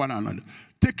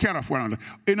care of one another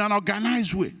in an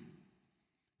organized way.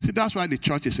 See, that's why the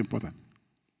church is important.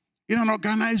 In an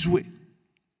organized way,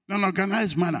 in an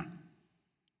organized manner.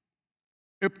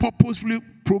 A purposeful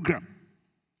program.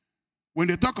 When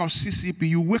they talk of CCP,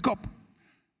 you wake up.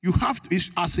 You have to,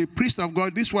 as a priest of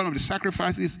God, this is one of the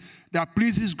sacrifices that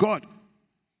pleases God.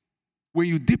 When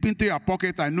you dip into your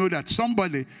pocket and know that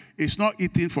somebody is not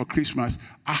eating for Christmas,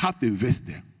 I have to invest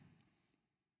there.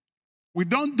 We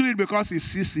don't do it because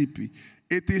it's CCP.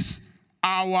 It is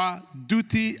our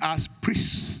duty as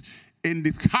priests in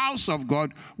the house of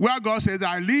God, where God says,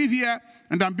 I live here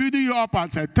and I'm building you up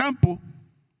as a temple.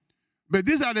 But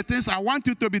these are the things I want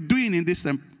you to be doing in this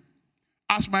temple.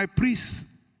 As my priest,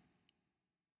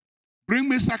 bring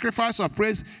me sacrifice of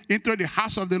praise into the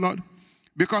house of the Lord.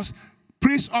 Because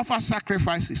priests offer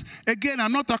sacrifices. Again,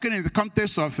 I'm not talking in the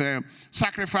context of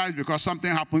sacrifice because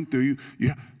something happened to you.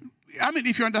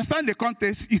 If you understand the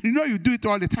context, you know you do it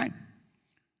all the time.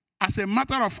 As a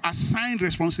matter of assigned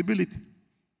responsibility.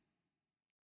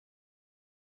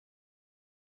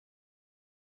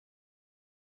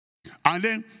 And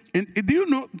then, do you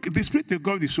know, the Spirit of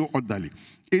God is so orderly.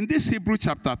 In this Hebrew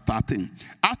chapter 13,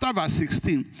 after verse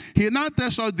 16, he now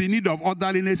tells us the need of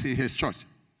orderliness in his church.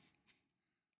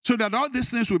 So that all these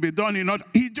things will be done in order.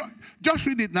 Just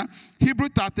read it now. Hebrew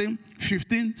 13,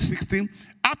 15, 16.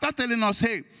 After telling us,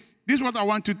 hey, this is what I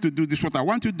want you to do, this is what I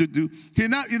want you to do.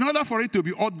 Now, in order for it to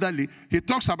be orderly, he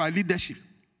talks about leadership.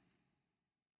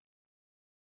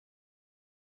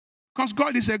 Because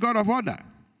God is a God of order.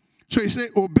 So he said,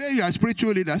 obey your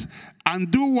spiritual leaders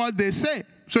and do what they say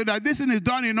so that this thing is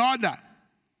done in order.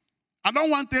 I don't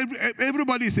want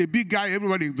everybody is a big guy,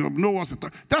 everybody knows what's to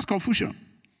talk. That's confusion.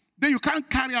 Then you can't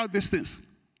carry out these things.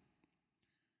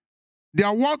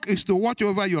 Their work is to watch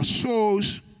over your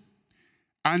souls,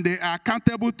 and they are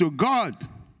accountable to God.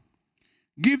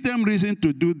 Give them reason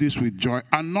to do this with joy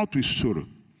and not with sorrow.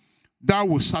 That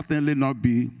will certainly not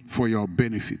be for your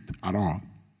benefit at all.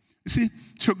 You see,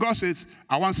 so God says,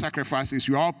 I want sacrifices.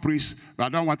 You're all priests, but I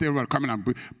don't want everyone coming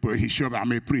and he show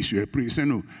I'm a priest, you're a priest. Say,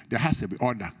 no, there has to be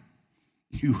order.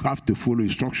 You have to follow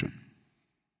instruction.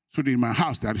 So in my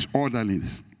house, there is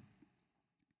orderliness.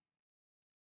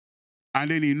 And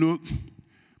then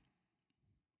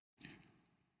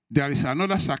there is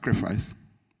another sacrifice.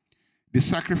 The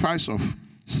sacrifice of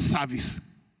service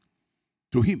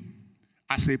to him.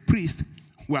 As a priest,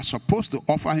 we are supposed to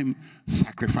offer him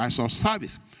sacrifice of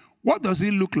service. What does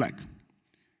it look like?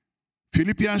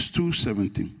 Philippians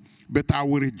 2:17. But I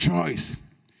will rejoice,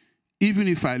 even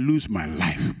if I lose my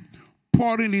life,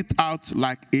 pouring it out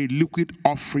like a liquid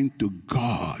offering to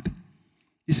God.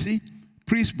 You see,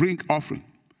 priests bring offering,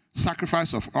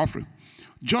 sacrifice of offering.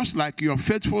 Just like your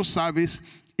faithful service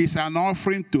is an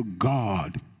offering to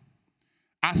God.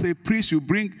 As a priest, you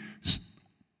bring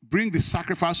the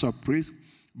sacrifice of praise,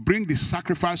 bring the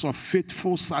sacrifice of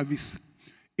faithful service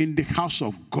in the house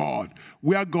of God,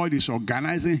 where God is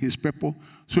organizing his people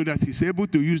so that he's able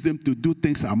to use them to do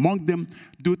things among them,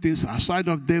 do things outside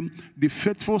of them. The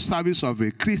faithful service of a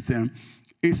Christian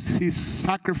is his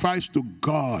sacrifice to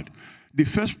God. the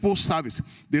faithful service,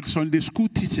 the Sunday school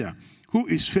teacher who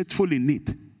is faithful in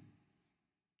it,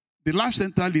 the life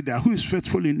center leader who is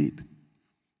faithful in it,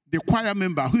 the choir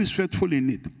member who is faithful in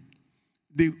it,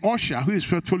 the usher who is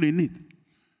faithful in it,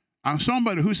 and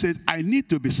somebody who says, I need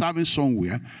to be serving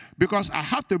somewhere because I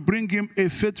have to bring him a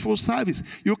faithful service.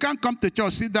 You can't come to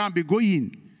church, sit down, and be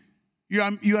going.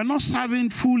 You are not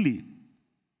serving fully.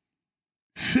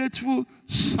 Faithful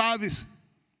service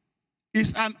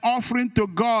is an offering to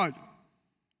God.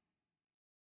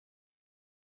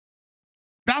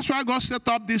 That's why God set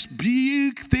up this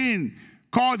big thing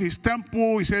called his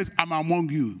temple. He says, I'm among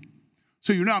you.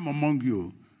 So you know I'm among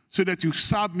you. So that you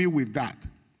serve me with that.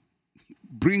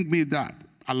 Bring me that.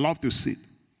 I love to sit.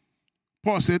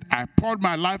 Paul said, I poured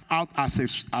my life out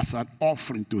as an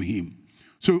offering to him.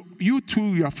 So you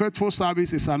too, your faithful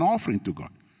service is an offering to God.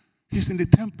 He's in the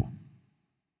temple.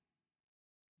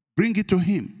 Bring it to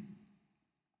him.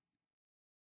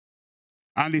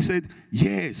 And he said,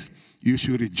 yes, you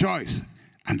should rejoice,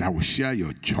 and I will share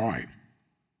your joy.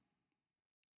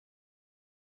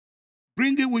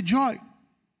 Bring it with joy.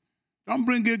 Don't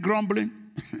bring it grumbling.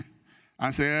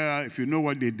 And say, if you know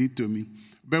what they did to me.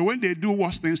 But when they do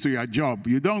worse things to your job,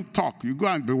 you don't talk. You go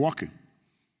and be walking.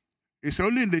 It's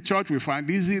only in the church we find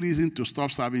easy reason to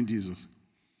stop serving Jesus.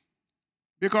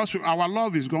 Because our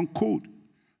love is gone cold.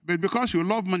 But because you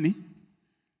love money,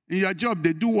 in your job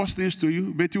they do worse things to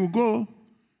you, but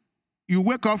you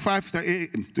wake up 5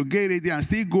 a.m. to get ready and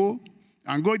still go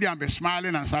there and be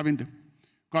smiling and serving them.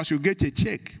 Because you get a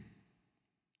check.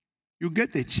 You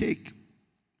get a check.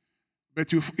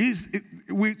 But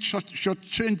we should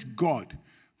change God.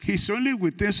 It's only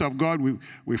with things of God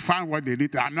we find what they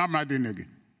did. I'm not doing again.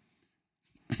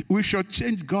 We should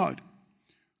change God.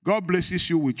 God blesses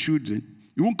you with children.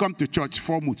 You won't come to church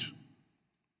 4 months.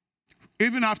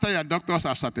 Even after your doctors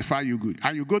have certified you good.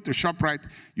 And you go to ShopRite.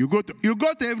 You go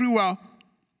to everywhere.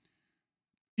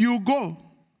 You go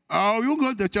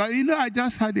to church. You know, I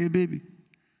just had a baby.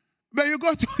 But you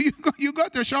go to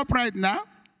ShopRite now.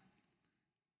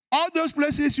 All those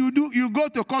places you go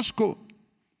to Costco.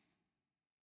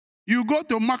 You go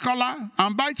to Makala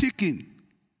and buy chicken.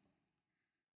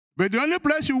 But the only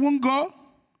place you won't go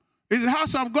is the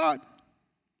house of God.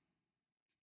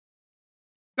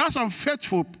 That's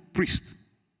unfaithful priest.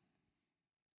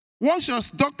 Once your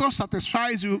doctor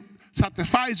certifies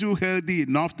you healthy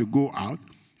enough to go out,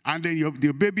 and then your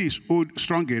baby is old,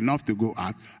 strong enough to go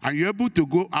out, and you're able to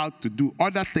go out to do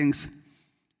other things,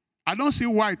 I don't see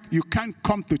why you can't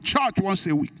come to church once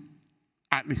a week,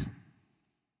 at least.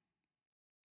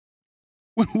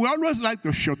 We always like to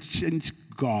shortchange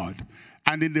God,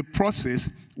 and in the process,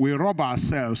 we rob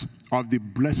ourselves of the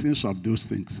blessings of those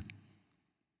things.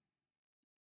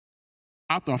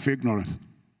 Out of ignorance.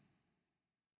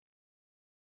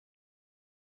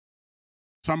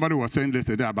 Somebody was saying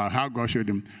yesterday about how God showed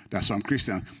them that some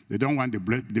Christians, they don't want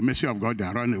the mercy of God, they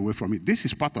are running away from it. This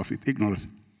is part of it, ignorance.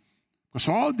 Because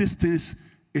all these things,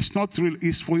 it's not real,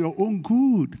 it's for your own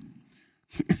good.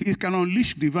 It can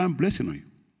unleash divine blessing on you.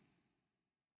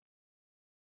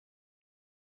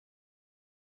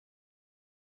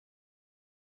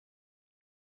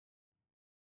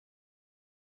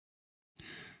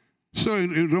 So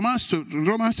in Romans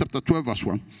chapter 12, verse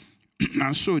 1,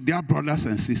 and so, dear brothers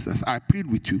and sisters, I plead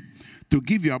with you to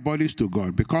give your bodies to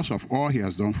God because of all he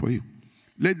has done for you.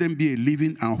 Let them be a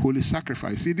living and holy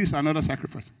sacrifice. See, this is another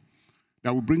sacrifice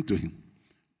that we bring to him.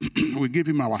 We give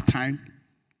him our time,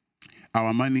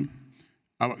 our money,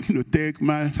 take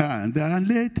my hand and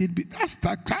let it be. That's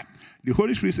that. The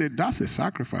Holy Spirit said that's a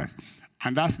sacrifice.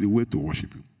 And that's the way to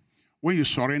worship him. When you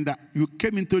surrender, you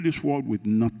came into this world with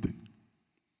nothing.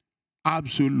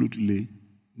 Absolutely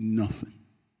nothing.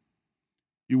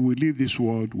 You will leave this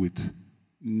world with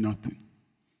nothing.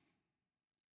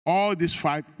 All this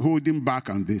fight holding back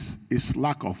on this is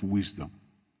lack of wisdom.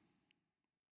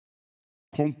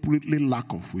 Completely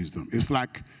lack of wisdom. It's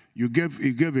like you gave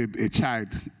a child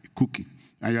a cookie,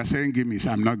 and you're saying, give me,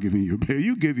 so I'm not giving you. But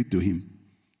you gave it to him.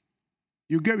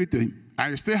 You gave it to him.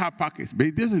 And you still have packets, but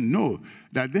he doesn't know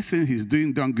that this thing he's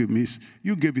doing, don't give me,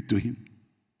 you gave it to him.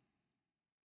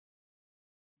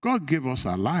 God gave us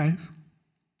our life.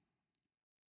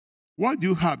 What do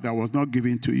you have that was not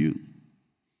given to you?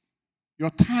 Your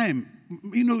time.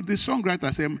 The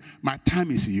songwriter said, my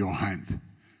time is in your hand.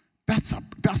 That's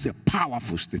a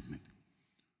powerful statement.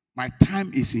 My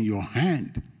time is in your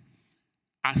hand.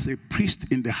 As a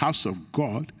priest in the house of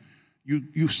God,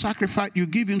 you sacrifice, you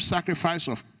give him sacrifice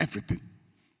of everything.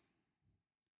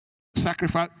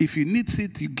 Sacrifice, if he needs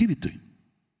it, you give it to him.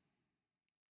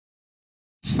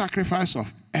 Sacrifice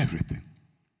of everything.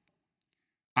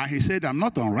 And he said, I'm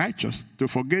not unrighteous to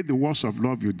forget the works of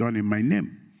love you've done in my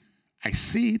name. I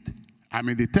see it. I'm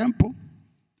in the temple.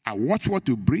 I watch what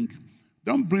you bring.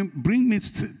 Don't bring me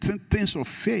things of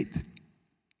faith.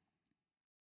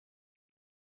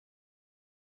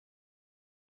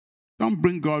 Don't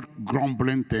bring God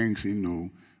grumbling things,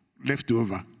 left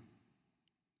over.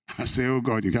 I say, oh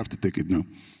God, you have to take it. No.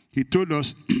 He told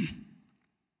us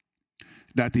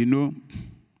that,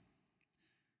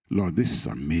 Lord, this is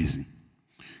amazing.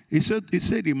 He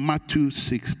said in Matthew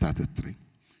 6:33.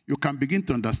 You can begin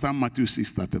to understand Matthew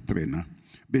 6:33 now.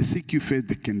 But seek you first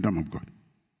the kingdom of God.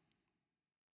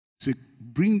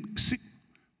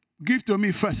 Give to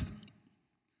me first.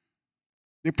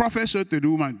 The prophet said to the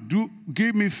woman,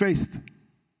 give me first.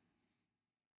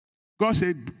 God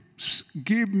said,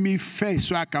 give me first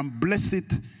so I can bless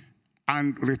it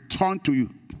and return to you.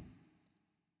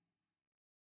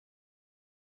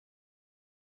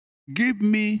 Give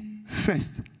me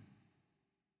first.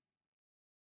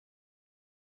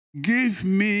 Give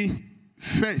me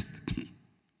first.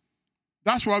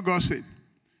 That's what God said.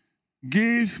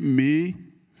 Give me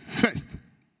first.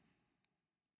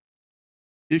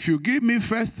 If you give me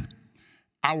first,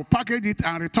 I will package it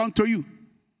and return to you.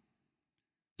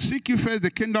 Seek you first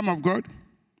the kingdom of God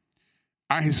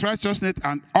and his righteousness,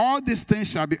 and all these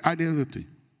things shall be added to you.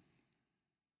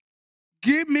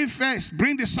 Give me first.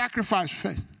 Bring the sacrifice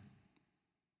first.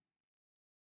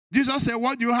 Jesus said,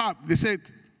 what do you have? They said,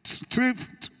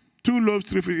 2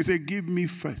 loaves, 3 fish. He said, give me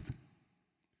first.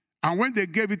 And when they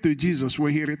gave it to Jesus,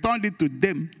 when he returned it to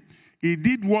them, he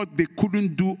did what they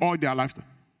couldn't do all their lifetime.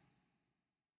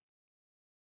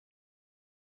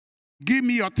 Give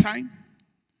me your time.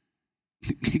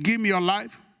 Give me your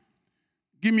life.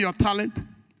 Give me your talent.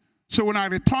 So when I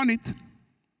return it,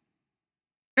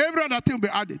 every other thing will be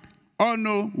added. Oh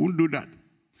no, won't do that.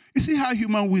 You see how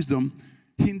human wisdom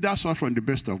hinders us from the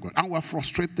best of God. And we're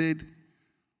frustrated,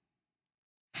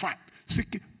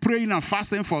 praying and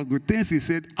fasting for the things he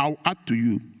said, I'll add to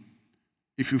you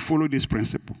if you follow this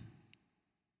principle.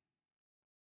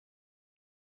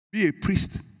 Be a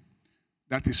priest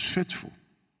that is faithful.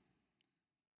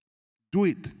 Do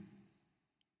it.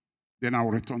 Then I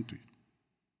will return to you.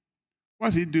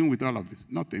 What's he doing with all of this?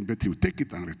 Nothing, but he will take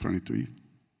it and return it to you.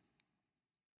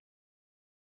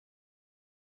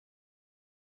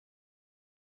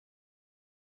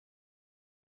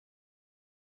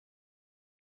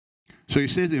 So he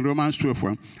says in Romans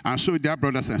 12:1, and so, dear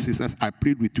brothers and sisters, I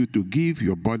plead with you to give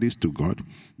your bodies to God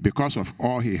because of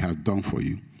all he has done for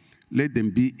you. Let them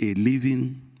be a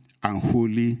living and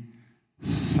holy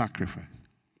sacrifice,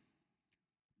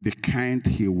 the kind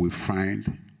he will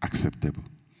find acceptable.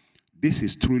 This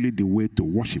is truly the way to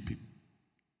worship him.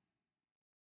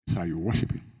 That's how you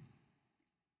worship him.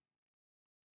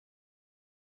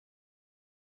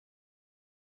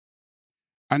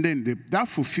 And then that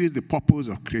fulfills the purpose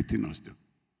of creating us.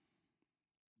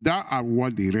 Thou art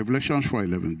worthy, Revelation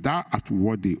 4:11, thou art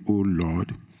worthy, O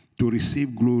Lord, to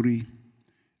receive glory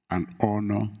and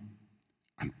honor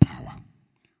and power.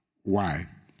 Why?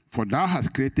 For thou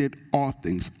hast created all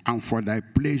things, and for thy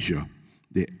pleasure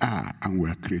they are and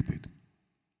were created.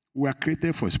 We are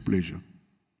created for his pleasure.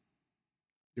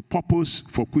 The purpose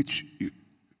for which you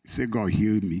say, God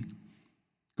healed me.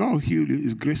 God healed you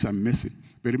is grace and mercy.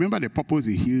 But remember the purpose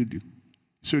he healed you,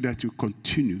 so that you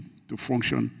continue to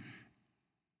function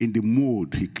in the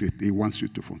mode he wants you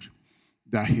to function.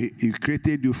 That he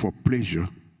created you for pleasure,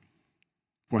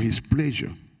 for his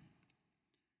pleasure,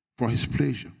 for his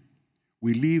pleasure.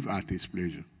 We live at his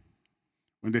pleasure.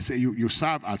 When they say you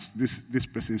serve at this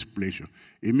person's pleasure,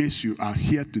 it means you are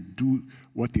here to do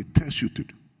what he tells you to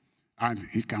do. And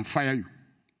he can fire you.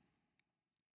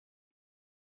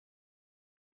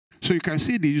 So you can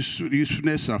see the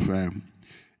usefulness of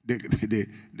the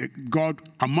God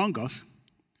among us,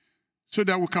 so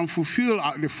that we can fulfill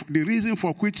the reason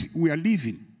for which we are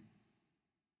living.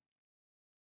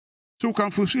 So we can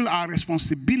fulfill our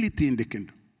responsibility in the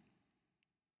kingdom.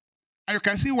 And you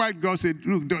can see why God said,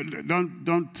 look,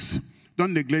 don't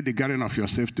neglect the gathering of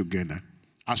yourself together,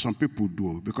 as some people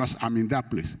do, because I'm in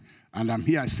that place. And I'm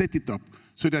here, I set it up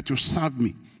so that you serve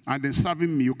me. And then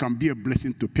serving me, you can be a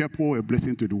blessing to people, a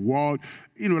blessing to the world.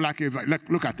 You know, like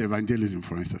look at evangelism,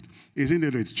 for instance. Isn't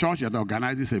it a church that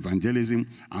organizes evangelism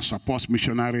and supports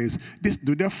missionaries?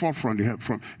 Do they fall from the help?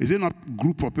 Is it not a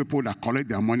group of people that collect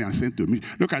their money and send to me?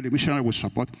 Look at the missionary we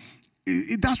support.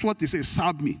 That's what they say,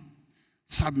 serve me.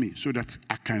 Serve me so that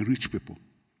I can reach people.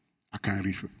 I can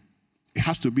reach people. It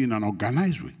has to be in an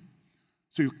organized way.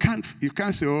 So you can't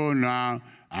say, oh, no,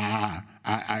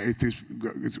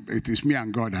 it is me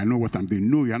and God. I know what I'm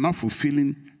doing. No, you're not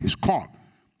fulfilling his call,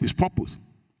 his purpose.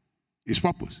 His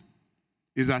purpose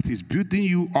is that he's building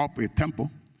you up a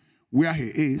temple where he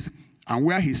is and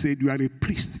where he said you are a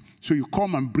priest. So you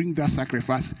come and bring that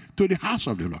sacrifice to the house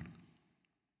of the Lord.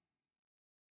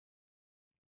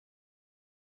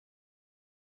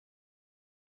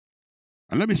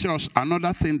 And let me show us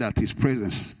another thing that his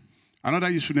presence, another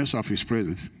usefulness of his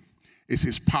presence, is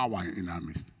his power in our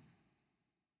midst.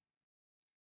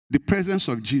 The presence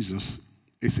of Jesus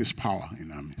is his power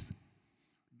in our midst.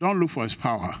 Don't look for his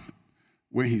power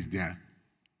when he's there.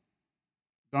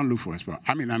 Don't look for his power.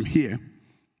 I mean, I'm here,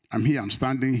 I'm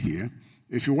standing here.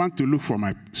 If you want to look for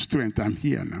my strength, I'm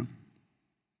here now.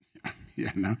 I'm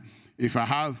here now. If I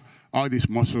have all these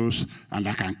muscles and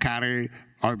I can carry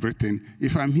everything,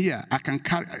 if I'm here, I can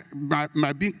carry,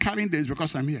 my being carrying this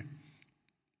because I'm here.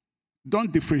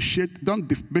 Don't differentiate,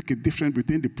 make a difference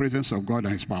between the presence of God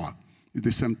and his power. It's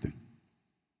the same thing.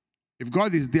 If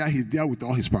God is there, he's there with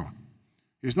all his power.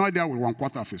 He's not there with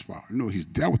 1/4 of his power. No, he's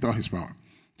there with all his power.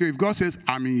 So if God says,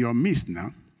 I'm in your midst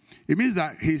now, it means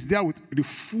that he's there with the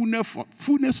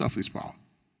fullness of his power.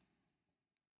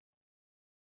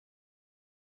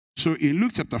 So in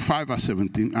Luke chapter 5, verse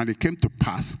 17, and it came to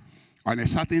pass on a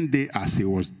certain day as he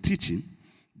was teaching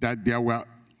that there were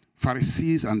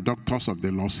Pharisees and doctors of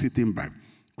the law sitting by,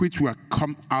 which were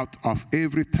come out of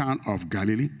every town of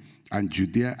Galilee and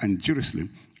Judea and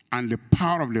Jerusalem, and the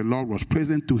power of the Lord was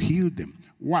present to heal them.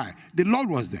 Why? The Lord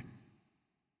was there.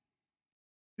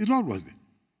 The Lord was there.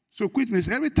 So which means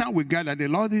every time we gather, the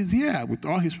Lord is here with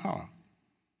all his power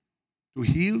to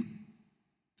heal,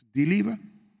 to deliver.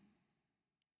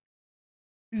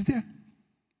 He's there.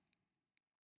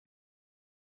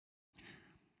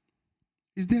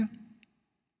 He's there.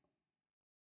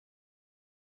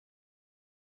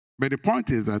 But the point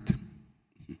is that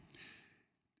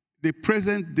the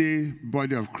present day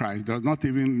body of Christ does not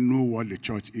even know what the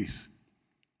church is.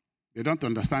 They don't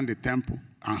understand the temple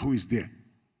and who is there.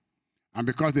 And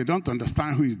because they don't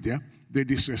understand who is there, they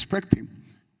disrespect him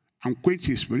and quench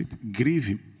his spirit, grieve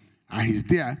him. And he's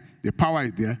there, the power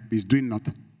is there, but he's doing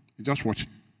nothing. He's just watching.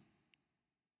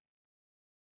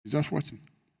 He's just watching.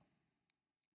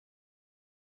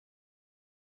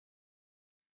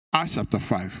 Acts chapter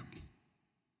 5.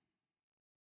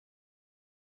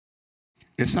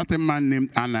 A certain man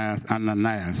named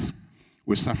Ananias,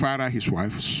 with Sapphira his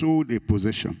wife, sold a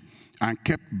possession and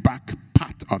kept back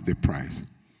part of the price.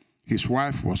 His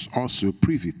wife was also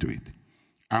privy to it,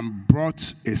 and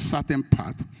brought a certain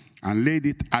part and laid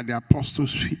it at the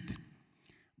apostles' feet.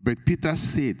 But Peter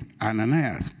said,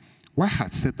 Ananias, why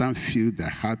had Satan filled thy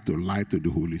heart to lie to the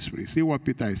Holy Spirit? See what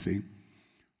Peter is saying?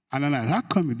 Ananias, how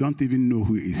come you don't even know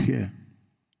who is here?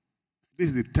 This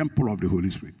is the temple of the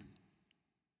Holy Spirit.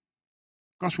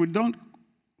 Because we don't,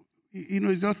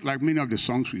 it's just like many of the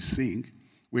songs we sing.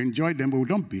 We enjoy them, but we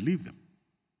don't believe them.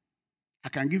 I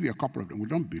can give you a couple of them. We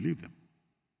don't believe them.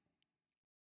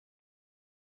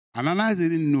 Ananias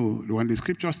didn't know when the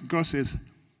scriptures, God says,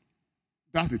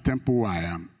 that's the temple where I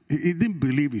am. He didn't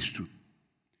believe it's true.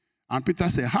 And Peter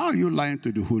said, how are you lying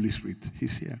to the Holy Spirit?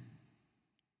 He's here.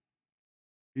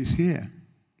 He's here.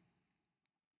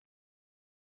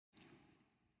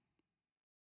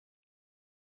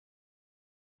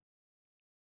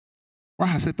 Why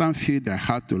has Satan filled their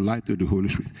heart to lie to the Holy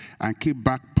Spirit and keep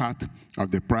back part of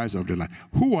the price of the land?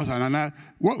 Who was Ananias?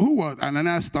 Who was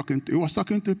Ananias talking to? He was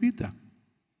talking to Peter.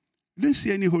 He didn't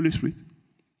see any Holy Spirit.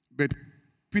 But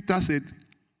Peter said,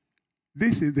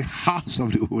 this is the house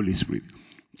of the Holy Spirit.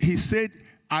 He said,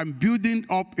 I'm building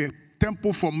up a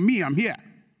temple for me. I'm here.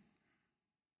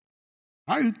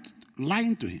 Are you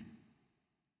lying to him?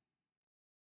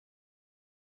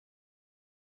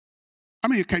 I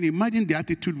mean, you can imagine the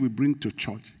attitude we bring to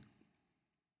church.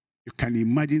 You can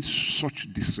imagine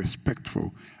such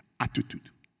disrespectful attitude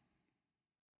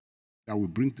that we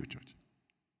bring to church.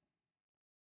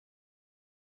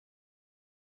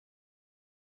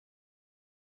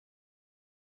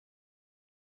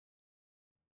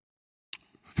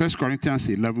 First Corinthians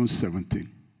 11:17.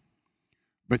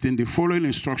 But in the following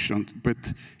instructions,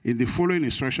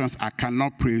 I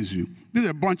cannot praise you. This is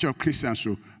a bunch of Christians,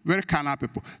 so very carnal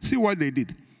people. See what they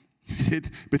did. He said,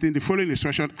 but in the following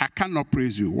instructions, I cannot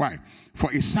praise you. Why?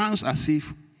 For it sounds as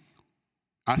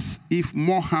if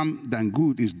more harm than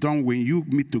good is done when you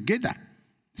meet together.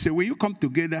 So when you come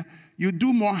together, you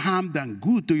do more harm than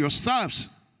good to yourselves.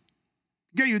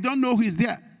 Again, you don't know who is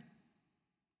there.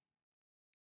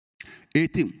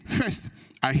 18. First,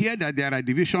 I hear that there are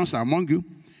divisions among you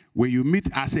when you meet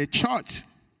as a church.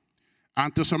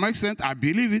 And to some extent, I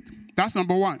believe it. That's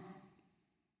number one.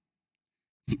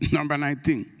 Number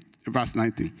 19, verse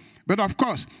 19. But of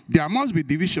course, there must be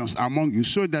divisions among you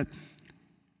so that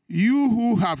you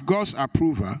who have God's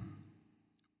approval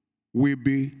will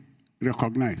be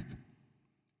recognized.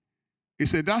 He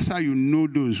said, that's how you know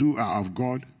those who are of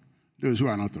God, those who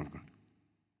are not of God.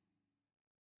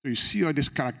 So you see all this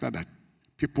character that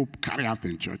people carry out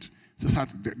in church.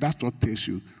 That's what tells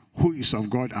you who is of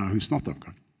God and who is not of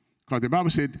God. Because the Bible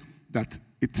said that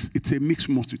it's a mixed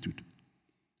multitude.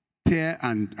 Tare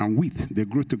and wheat, they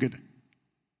grow together.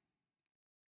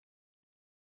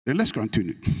 Then let's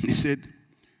continue. He said,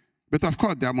 but of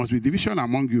course there must be division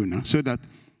among you now, so that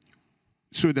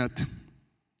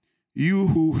you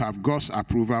who have God's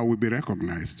approval will be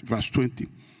recognized. Verse 20.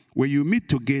 When you meet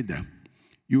together,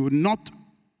 you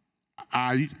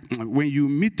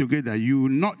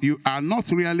are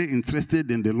not really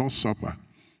interested in the Lord's Supper.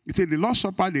 You see, the Lord's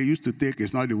Supper they used to take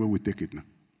is not the way we take it now.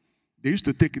 They used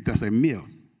to take it as a meal.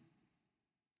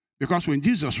 Because when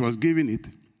Jesus was giving it,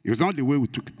 it was not the way we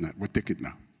took it now. We take it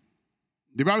now.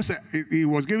 The Bible said he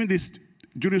was giving this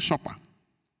during supper.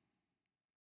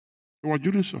 It was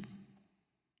during supper.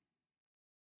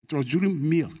 It was during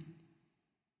meal.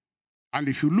 And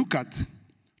if you look at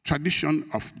tradition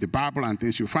of the Bible and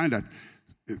things, you find that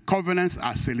covenants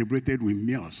are celebrated with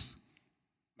meals,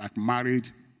 like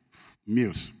marriage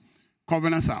meals.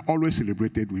 Covenants are always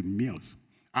celebrated with meals.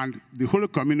 And the Holy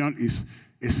Communion is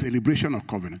a celebration of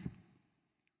covenant.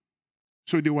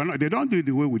 So they don't do it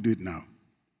the way we do it now.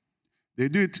 They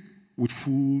do it with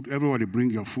food. Everybody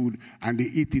bring your food, and they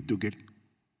eat it together.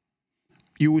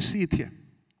 You will see it here.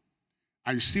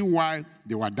 And you see why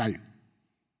they were dying.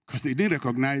 Because they didn't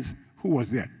recognize who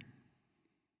was there.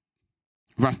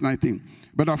 Verse 19.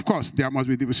 But of course, there must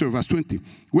be, so verse 20.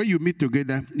 When you meet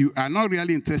together, you are not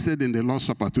really interested in the Lord's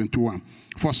Supper, 21.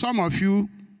 For some of you,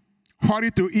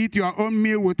 hurry to eat your own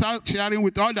meal without sharing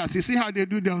with others. You see how they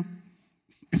do that?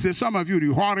 It says some of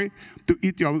you hurry to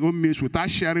eat your own meals without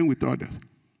sharing with others.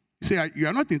 You say you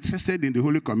are not interested in the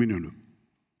Holy Communion.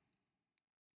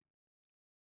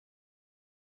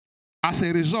 As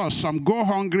a result, some go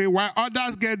hungry while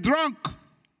others get drunk.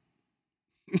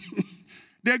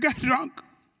 They get drunk.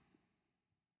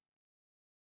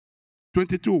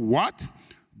 22, what?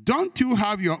 Don't you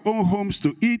have your own homes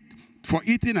to eat for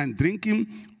eating and drinking?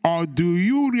 Or do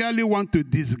you really want to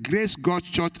disgrace God's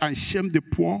church and shame the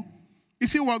poor? You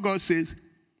see what God says?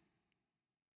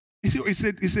 You see,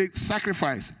 it's a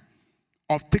sacrifice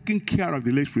of taking care of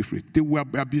the less free. They were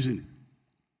abusing it.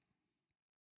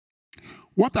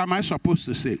 What am I supposed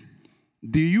to say?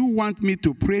 Do you want me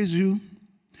to praise you?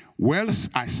 Well,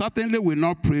 I certainly will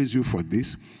not praise you for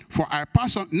this. For I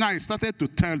pass on. Now I started to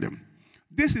tell them,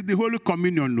 this is the Holy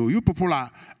Communion. No, you people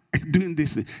are doing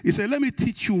this thing. He said, let me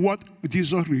teach you what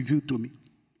Jesus revealed to me.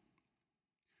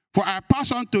 For I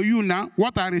pass on to you now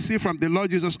what I received from the Lord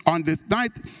Jesus on the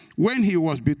night when he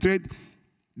was betrayed.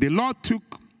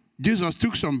 Jesus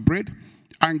took some bread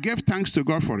and gave thanks to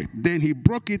God for it. Then he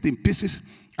broke it in pieces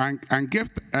and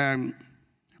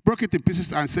broke it in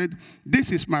pieces and said,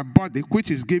 this is my body,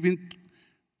 which is given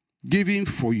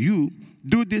for you.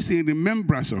 Do this in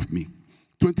remembrance of me.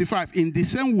 25, in the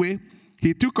same way,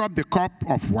 he took up the cup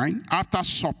of wine after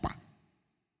supper.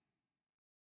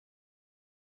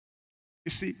 You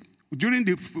see,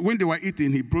 when they were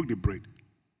eating, he broke the bread.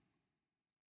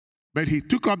 But he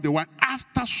took up the wine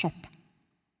after supper.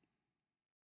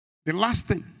 The last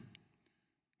thing.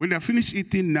 When they finished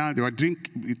eating now, they were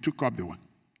drinking, he took up the wine.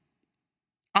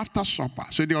 After supper.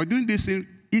 So they were doing this in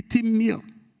eating meal.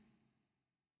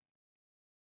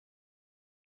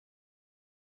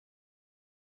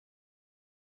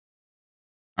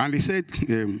 And he said,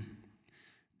 in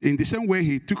the same way,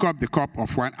 he took up the cup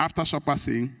of wine after supper,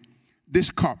 saying, this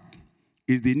cup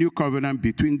is the new covenant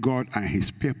between God and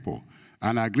his people,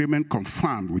 an agreement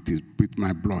confirmed with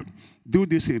my blood. Do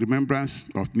this in remembrance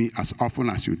of me as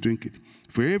often as you drink it.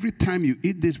 For every time you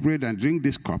eat this bread and drink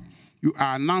this cup, you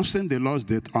are announcing the Lord's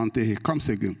death until he comes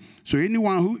again. So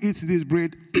anyone who eats this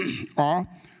bread or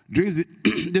drinks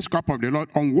this cup of the Lord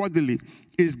unworthily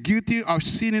is guilty of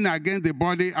sinning against the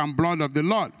body and blood of the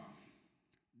Lord.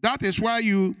 That is why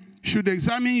you should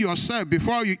examine yourself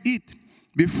before you eat,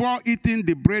 before eating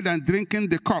the bread and drinking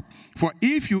the cup. For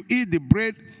if you eat the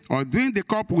bread or drink the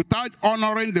cup without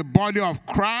honoring the body of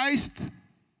Christ,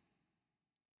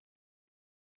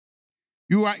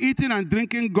 you are eating and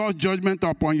drinking God's judgment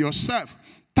upon yourself.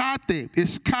 30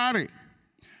 is scary.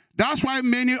 That's why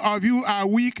many of you are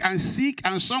weak and sick,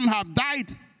 and some have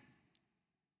died.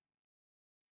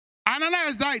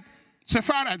 Ananias died.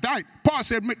 Sapphira died. Paul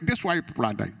said, that's why people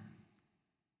are dying.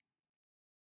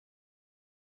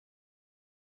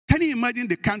 Can you imagine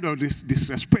the kind of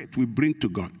disrespect we bring to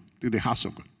God, to the house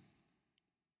of God?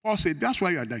 Paul said, that's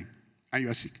why you are dying and you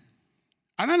are sick.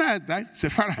 Ananias died,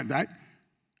 Sapphira died.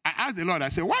 I asked the Lord, I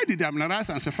said, why did Ananias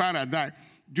and Sapphira die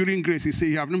during grace? He said,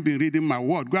 you haven't been reading my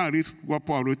word. Go and read what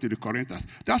Paul wrote to the Corinthians.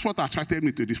 That's what attracted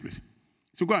me to this place.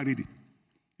 So go and read it.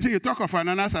 He said, you talk of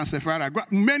Ananias and Sapphira.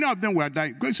 Many of them were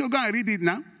dying. So go and read it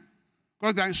now.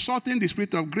 Because they're insulting the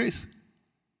Spirit of grace.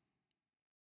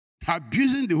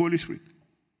 Abusing the Holy Spirit.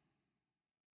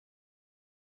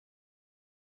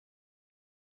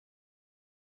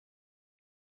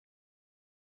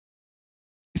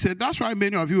 He said, that's why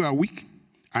many of you are weak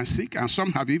and sick, and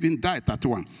some have even died at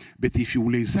one. But if you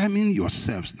will examine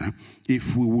yourselves now,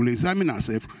 if we will examine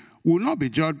ourselves, we will not be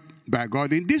judged by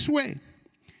God in this way.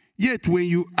 Yet when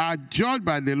you are judged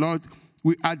by the Lord,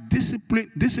 we are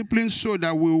disciplined so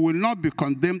that we will not be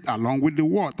condemned along with the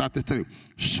world. 33.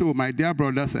 So, my dear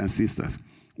brothers and sisters,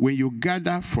 when you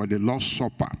gather for the Lord's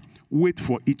Supper, wait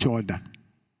for each other.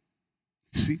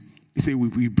 See? He said,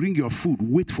 we bring your food,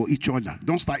 wait for each other.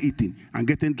 Don't start eating and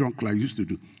getting drunk like you used to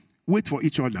do. Wait for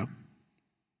each other.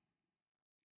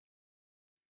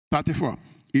 34.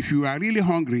 If you are really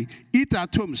hungry, eat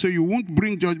at home so you won't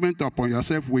bring judgment upon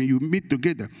yourself when you meet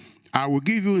together. I will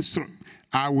give you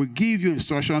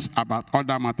instructions about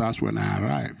other matters when I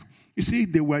arrive. You see,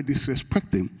 they were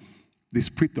disrespecting the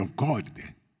Spirit of God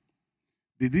there.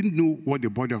 They didn't know what the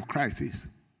body of Christ is.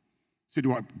 So they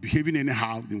were behaving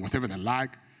anyhow, doing whatever they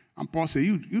like. And Paul said,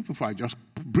 you people are just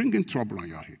bringing trouble on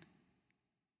your head.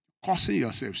 Causing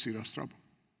yourself serious trouble.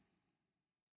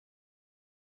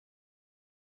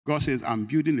 God says, I'm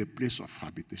building a place of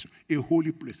habitation, a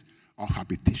holy place of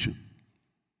habitation.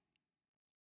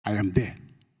 I am there.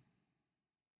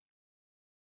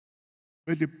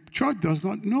 But the church does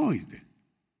not know it's there.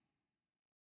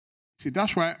 See,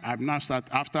 that's why I've now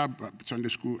started, after Sunday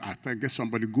school, I get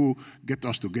somebody, go get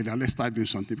us together, let's start doing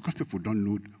something, because people don't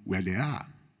know where they are.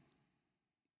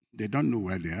 They don't know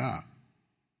where they are.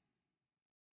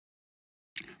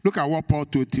 Look at what Paul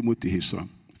told Timothy, his son.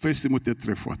 1 Timothy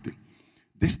 3:14.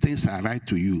 These things I write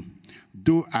to you,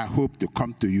 though I hope to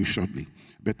come to you shortly.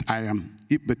 But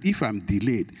if I'm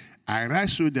delayed, I write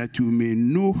so that you may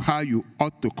know how you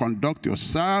ought to conduct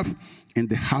yourself in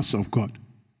the house of God.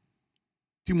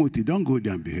 Timothy, don't go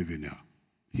there and behave anyhow.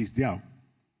 He's there.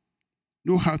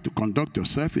 Know how to conduct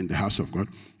yourself in the house of God,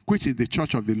 which is the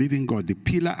church of the living God, the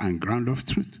pillar and ground of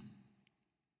truth.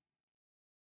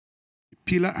 The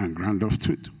pillar and ground of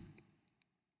truth.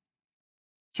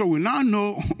 So we now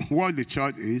know what the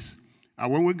church is.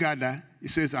 And when we gather, it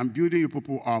says, I'm building you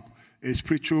people up a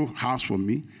spiritual house for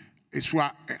me. It's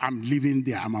where I'm living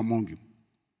there. I'm among you.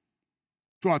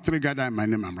 2 or 3 gather in my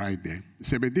name, I'm right there. He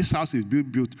said, but this house is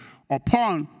built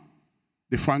upon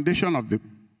the foundation of the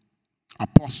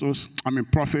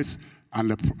prophets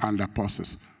and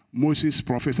apostles. Moses,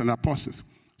 prophets, and apostles.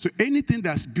 So anything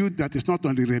that's built that is not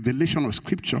on the revelation of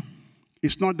Scripture,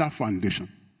 it's not that foundation.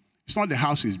 It's not the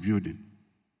house he's building.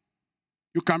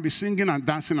 You can be singing and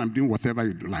dancing and doing whatever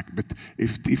you like. But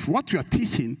if what you are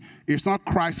teaching is not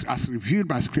Christ as revealed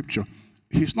by Scripture,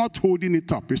 he's not holding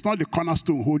it up. It's not the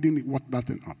cornerstone holding that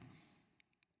thing up.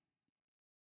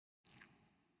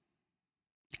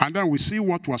 And then we see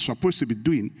what we're supposed to be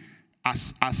doing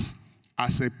as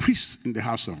a priest in the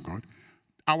house of God.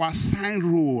 Our assigned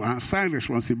role and assigned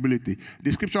responsibility.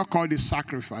 The Scripture called it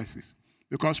sacrifices.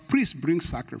 Because priests bring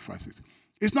sacrifices.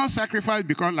 It's not sacrifice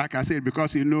because, like I said,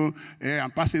 because, I'm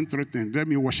passing through things. Let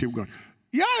me worship God.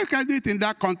 Yeah, you can do it in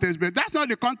that context, but that's not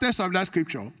the context of that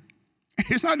scripture.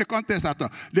 It's not the context at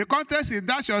all. The context is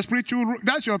that's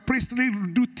your priestly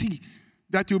duty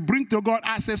that you bring to God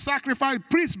as a sacrifice.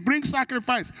 Priests bring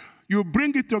sacrifice. You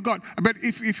bring it to God. But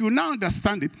if you now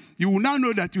understand it, you will now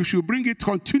know that you should bring it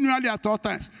continually at all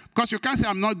times. Because you can't say,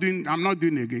 I'm not doing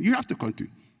it again. You have to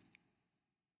continue.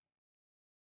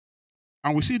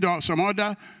 And we see some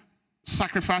other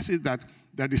sacrifices that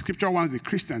the scripture wants the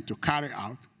Christian to carry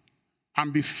out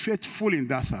and be faithful in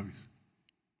that service.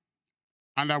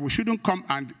 And that we shouldn't come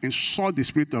and insult the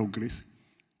Spirit of grace,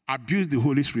 abuse the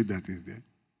Holy Spirit that is there,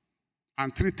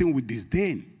 and treat him with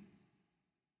disdain.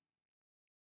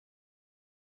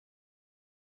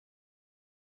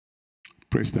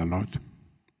 Praise the Lord.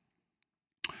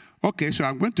 Okay, so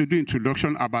I'm going to do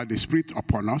introduction about the Spirit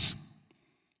upon us.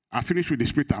 I finished with the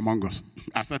Spirit among us.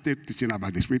 I started teaching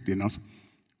about the Spirit in us,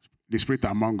 the Spirit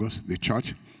among us, the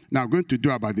church. Now I'm going to do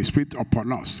about the Spirit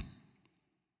upon us.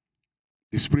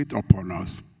 The Spirit upon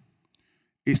us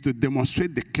is to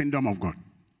demonstrate the kingdom of God.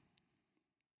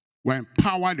 We're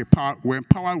empowered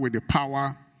with the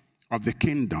power of the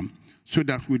kingdom, so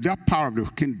that with that power of the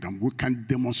kingdom, we can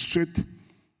demonstrate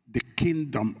the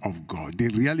kingdom of God, the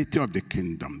reality of the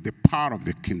kingdom, the power of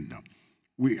the kingdom.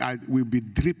 We'll be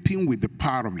dripping with the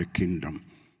power of the kingdom.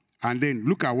 And then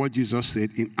look at what Jesus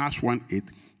said in Acts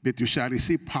 1:8, but you shall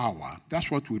receive power. That's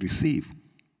what we receive.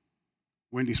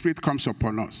 When the Spirit comes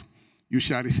upon us, you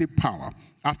shall receive power.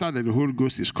 After that, the Holy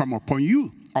Ghost is come upon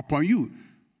you, upon you,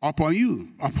 upon you,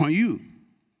 upon you.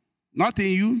 Not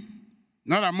in you,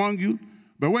 not among you,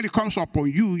 but when it comes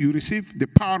upon you, you receive the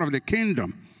power of the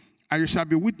kingdom. And you shall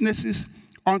be witnesses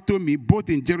unto me, both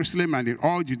in Jerusalem and in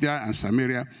all Judea and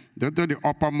Samaria, to the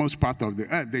uppermost part of the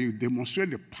earth. Then you demonstrate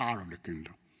the power of the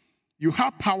kingdom. You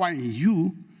have power in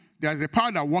you. There's a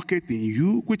power that worketh in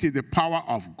you, which is the power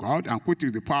of God, and which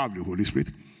is the power of the Holy Spirit.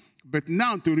 But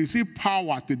now to receive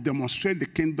power to demonstrate the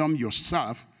kingdom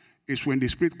yourself is when the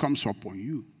Spirit comes upon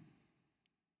you.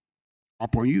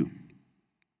 Upon you.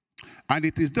 And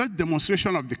it is that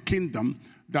demonstration of the kingdom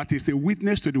that is a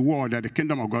witness to the world that the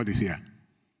kingdom of God is here.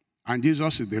 And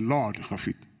Jesus is the Lord of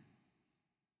it.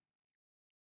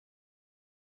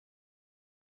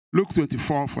 Luke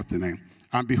 24:49.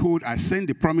 And behold, I send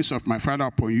the promise of my Father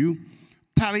upon you.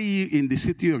 Tarry ye in the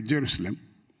city of Jerusalem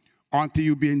until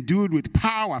you be endued with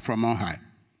power from on high.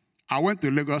 I went to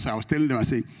Lagos. I was telling them, I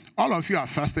said, all of you are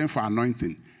fasting for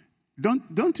anointing.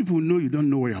 Don't people know you don't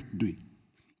know what you're doing?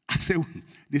 I said,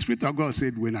 the Spirit of God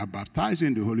said, when I baptized you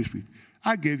in the Holy Spirit,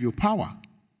 I gave you power.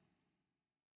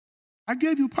 I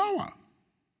gave you power.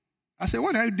 I said,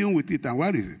 what are you doing with it and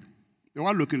where is it? They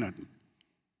were looking at me.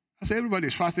 I said, everybody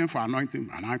is fasting for anointing,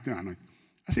 anointing, anointing.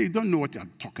 I said, you don't know what you're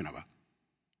talking about.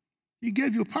 He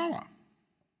gave you power.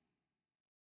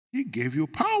 He gave you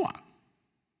power.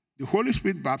 The Holy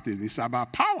Spirit baptism is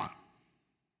about power.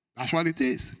 That's what it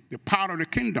is, the power of the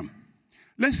kingdom.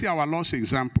 Let's see our Lord's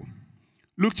example.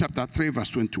 Luke chapter 3, verse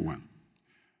 21.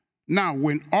 Now,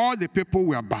 when all the people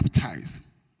were baptized,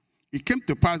 it came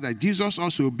to pass that Jesus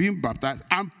also being baptized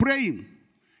and praying.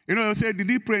 You know, they say, did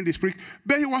he pray in the Spirit?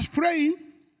 But he was praying.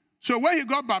 So when he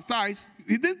got baptized,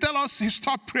 he didn't tell us he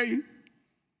stopped praying.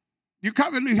 You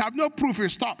have no proof he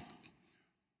stopped.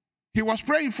 He was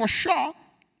praying for sure,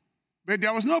 but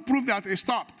there was no proof that he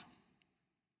stopped.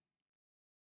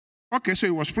 Okay, so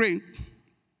he was praying.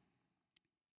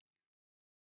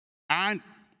 And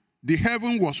the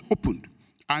heaven was opened,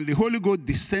 and the Holy Ghost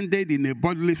descended in a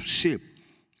bodily shape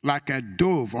like a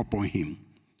dove upon him.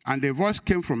 And a voice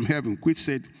came from heaven which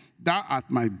said, Thou art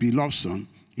my beloved Son,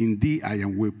 in thee I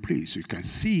am well pleased. So you can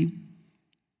see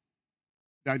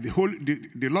that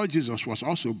the Lord Jesus was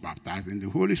also baptized in the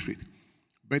Holy Spirit.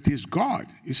 But he's God.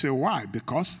 You say, why?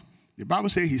 Because the Bible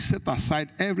says he set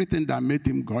aside everything that made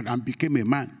him God and became a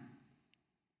man.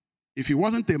 If he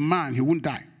wasn't a man, he wouldn't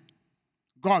die.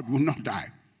 God would not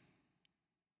die.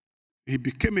 He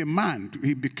became a man.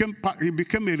 He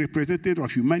became a representative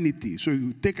of humanity. So he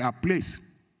would take our place.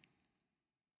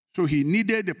 So he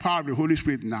needed the power of the Holy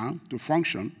Spirit now to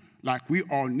function like we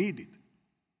all need it.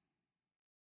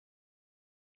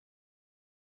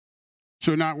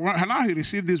 So now he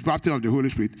received this baptism of the Holy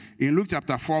Spirit. In Luke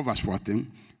chapter 4, verse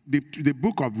 14, the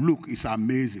book of Luke is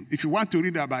amazing. If you want to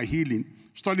read about healing,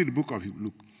 study the book of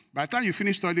Luke. By the time you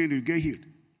finish studying, you get healed.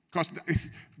 Because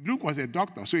Luke was a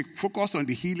doctor, so he focused on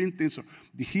the healing things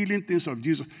of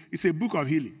Jesus. It's a book of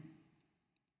healing.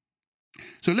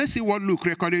 So let's see what Luke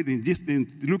recorded in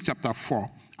Luke chapter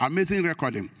 4. Amazing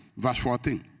recording, verse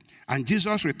 14. And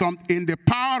Jesus returned in the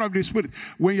power of the Spirit.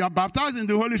 When you are baptized in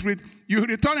the Holy Spirit, you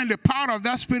return in the power of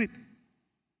that Spirit.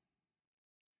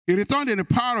 He returned in the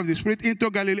power of the Spirit into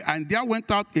Galilee, and there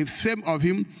went out a fame of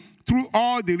him through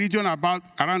all the region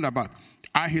around about.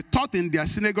 And he taught in their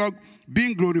synagogue,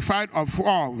 being glorified of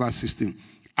all, verse 16.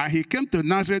 And he came to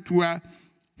Nazareth where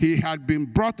he had been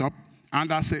brought up,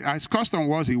 and as custom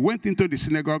was, he went into the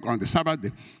synagogue on the Sabbath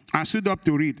day and stood up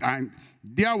to read. And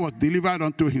there was delivered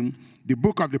unto him the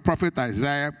book of the prophet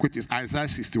Isaiah, which is Isaiah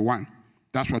 61.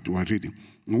 That's what we were reading.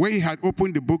 And when he had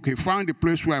opened the book, he found the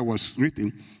place where it was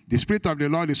written, the Spirit of the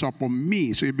Lord is upon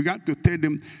me. So he began to tell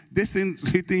them, this thing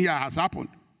written here has happened.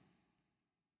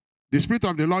 The Spirit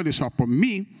of the Lord is upon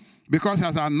me because he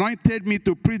has anointed me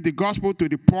to preach the gospel to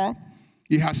the poor.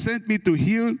 He has sent me to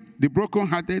heal the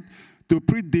brokenhearted, to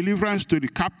preach deliverance to the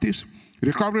captives,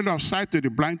 recovery of sight to the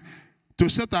blind, to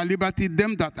set at liberty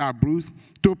them that are bruised,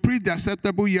 to preach the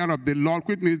acceptable year of the Lord,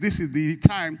 which means this is the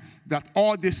time that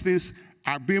all these things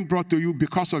are being brought to you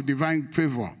because of divine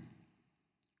favor.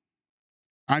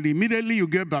 And immediately you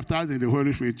get baptized in the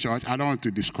Holy Spirit church. I don't want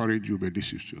to discourage you, but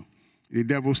this is true. The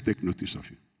devils take notice of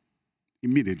you.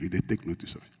 Immediately they take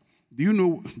notice of it. Do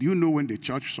you know when the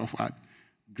church suffered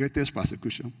greatest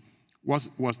persecution? Was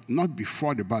not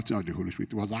before the baptism of the Holy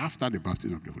Spirit. It was after the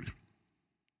baptism of the Holy Spirit.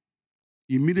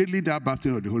 Immediately that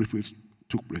baptism of the Holy Spirit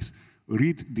took place.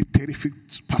 Read the terrific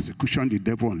persecution the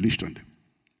devil unleashed on them.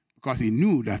 Because he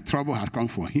knew that trouble had come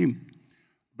for him.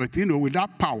 But, with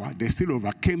that power, they still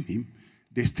overcame him.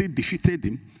 They still defeated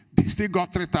him. They still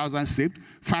got 3,000 saved,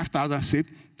 5,000 saved.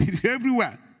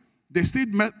 Everywhere. They still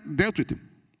dealt with him.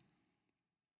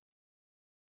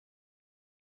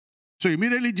 So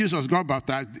immediately Jesus got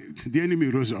baptized, the enemy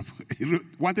rose up. He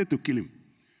wanted to kill him.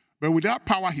 But with that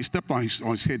power, he stepped on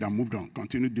his head and moved on,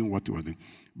 continued doing what he was doing.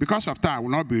 Because of that, I will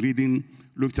not be reading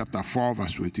Luke chapter 4,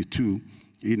 verse 22.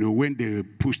 When they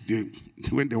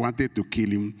wanted to kill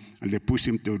him, and they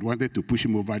wanted to push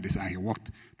him over this, and he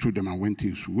walked through them and went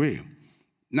his way.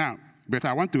 Now, but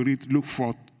I want to read Luke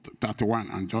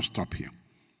 4:31 and just stop here.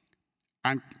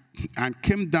 And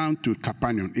came down to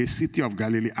Capernaum, a city of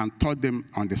Galilee, and taught them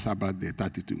on the Sabbath day,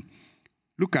 32.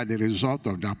 Look at the result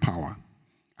of that power.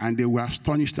 And they were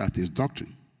astonished at his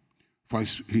doctrine, for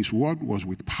his word was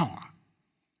with power.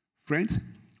 Friends,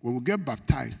 when we get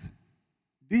baptized,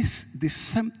 the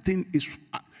same thing is,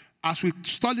 as we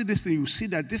study this thing, you see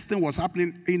that this thing was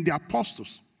happening in the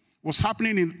apostles, was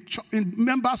happening in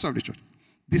members of the church.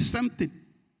 The same thing.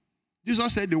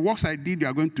 Jesus said, the works I did, you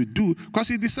are going to do,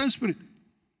 because it's the same spirit.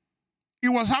 It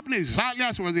was happening exactly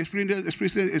as he was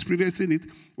experiencing it.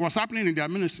 It was happening in their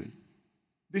ministry.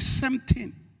 The same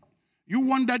thing. You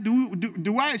wonder,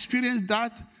 do I experience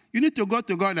that? You need to go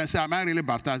to God and say, am I really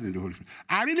baptized in the Holy Spirit?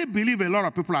 I really believe a lot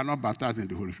of people are not baptized in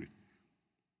the Holy Spirit.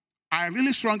 I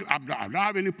don't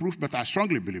have any proof, but I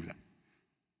strongly believe that.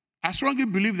 I strongly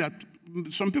believe that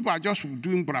some people are just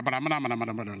doing like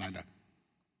that.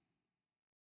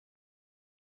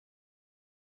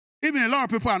 Even a lot of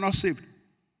people are not saved.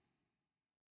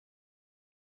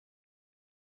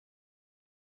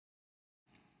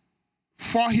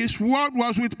 For his word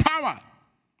was with power.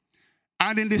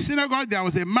 And in the synagogue there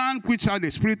was a man which had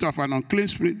the spirit of an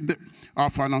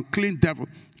unclean devil,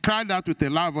 cried out with a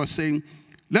loud voice, saying,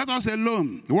 let us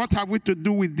alone. What have we to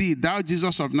do with thee, thou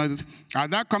Jesus of Nazareth?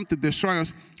 Art thou come to destroy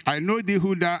us? I know thee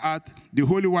who thou art, the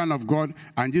Holy One of God.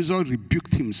 And Jesus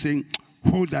rebuked him, saying,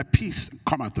 hold thy peace,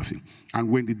 come out of him. And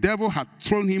when the devil had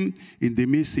thrown him in the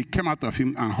midst, he came out of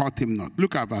him and hurt him not.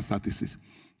 Look at verse 36.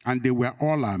 And they were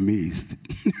all amazed.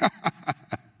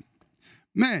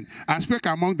 Men, and spake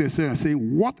among themselves,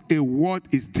 saying, what a word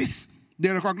is this? They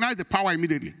recognized the power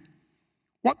immediately.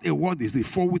 What a word is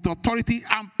this? For with authority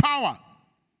and power.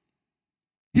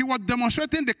 He was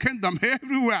demonstrating the kingdom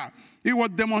everywhere. He was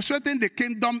demonstrating the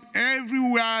kingdom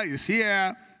everywhere is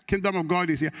here. Kingdom of God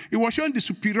is here. He was showing the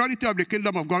superiority of the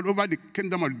kingdom of God over the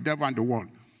kingdom of the devil and the world.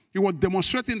 He was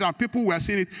demonstrating that people were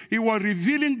seeing it. He was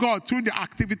revealing God through the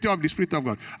activity of the Spirit of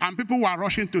God. And people were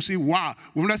rushing to see, wow,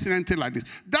 we've not seen anything like this.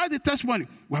 That's the testimony.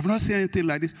 We have not seen anything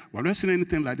like this. We have not seen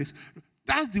anything like this.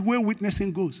 That's the way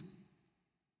witnessing goes.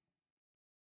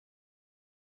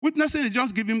 Witnessing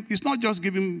it's not just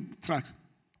giving tracts.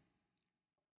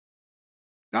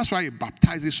 That's why he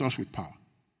baptizes us with power.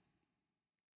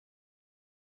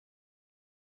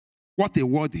 What a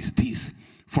word is this?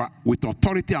 For with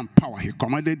authority and power, he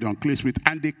commanded the unclean spirit,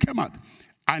 and they came out.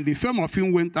 And the fame of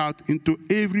him went out into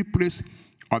every place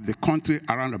of the country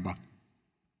around about.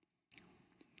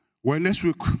 Well, next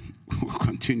week we'll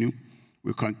continue.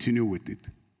 We'll continue with it.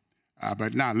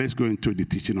 But now let's go into the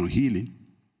teaching on healing.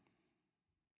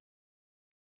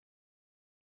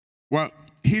 Well,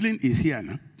 healing is here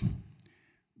now.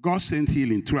 God sent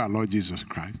healing through our Lord Jesus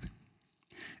Christ.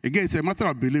 Again, it's a matter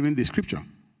of believing the scripture.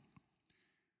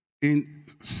 In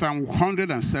Psalm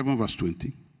 107, verse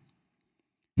 20,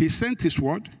 he sent his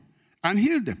word and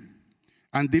healed them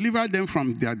and delivered them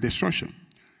from their destruction.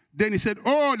 Then he said,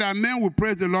 oh, that men will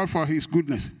praise the Lord for his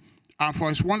goodness and for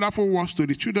his wonderful works to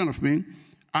the children of men,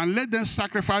 and let them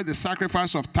sacrifice the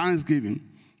sacrifice of thanksgiving,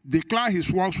 declare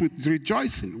his works with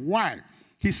rejoicing. Why?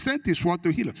 He sent his word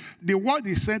to heal us. The word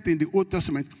he sent in the Old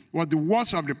Testament was the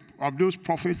words of those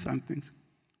prophets and things.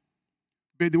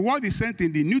 But the word he sent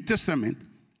in the New Testament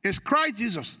is Christ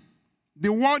Jesus,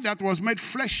 the word that was made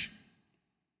flesh.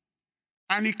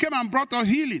 And he came and brought us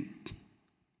healing.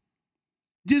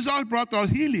 Jesus brought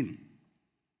us healing.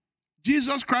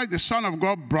 Jesus Christ, the Son of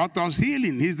God, brought us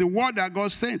healing. He's the word that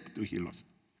God sent to heal us.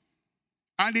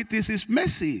 And it is his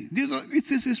mercy.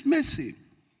 It is his mercy.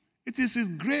 It is his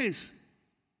grace.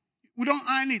 We don't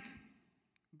earn it.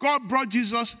 God brought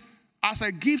Jesus as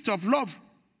a gift of love.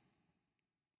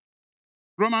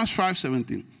 Romans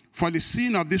 5:17. For the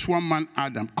sin of this one man,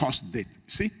 Adam, caused death.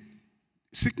 See?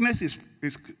 Sickness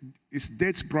is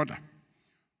death's brother.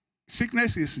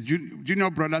 Sickness is junior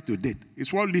brother to death.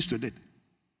 It's what leads to death.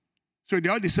 So they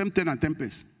are the same 10 and 10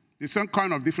 pence. The same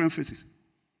kind of different faces.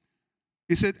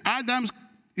 He said,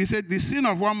 the sin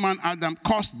of one man, Adam,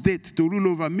 caused death to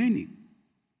rule over many.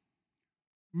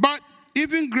 But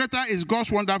even greater is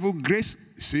God's wonderful grace,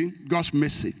 see, God's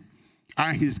mercy.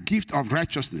 and his gift of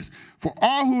righteousness. For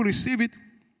all who receive it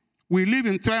will live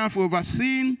in triumph over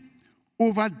sin,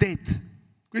 over death,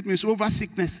 which means over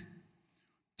sickness,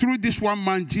 through this one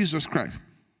man, Jesus Christ.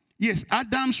 Yes,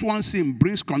 Adam's one sin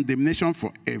brings condemnation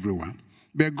for everyone.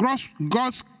 But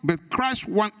Christ's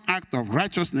one act of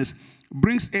righteousness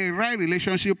brings a right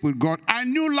relationship with God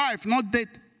and new life, not death.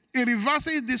 It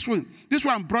reverses this one. This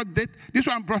one brought death. This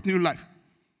one brought new life.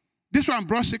 This one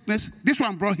brought sickness. This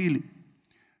one brought healing.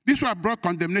 This one brought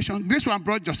condemnation. This one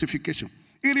brought justification.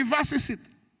 It reverses it.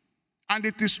 And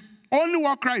it is only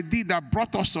what Christ did that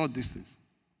brought us all these things.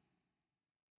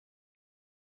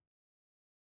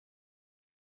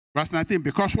 Verse 19,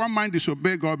 because one man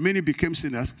disobeyed God, many became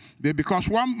sinners. But because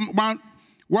one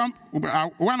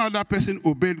other person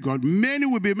obeyed God, many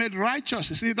will be made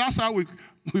righteous. You see, that's how we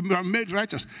are made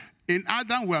righteous. In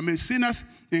Adam, we are made sinners.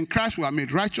 In Christ, we are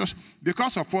made righteous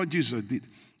because of what Jesus did.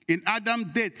 In Adam,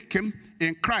 death came.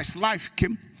 In Christ, life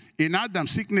came. In Adam,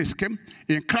 sickness came.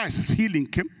 In Christ, healing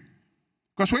came.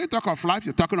 Because when you talk of life,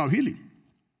 you're talking of healing.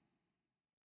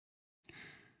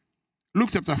 Luke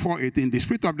chapter 4:18, the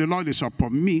Spirit of the Lord is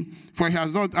upon me, for he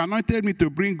has not anointed me to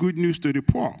bring good news to the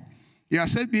poor. He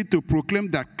has sent me to proclaim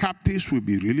that captives will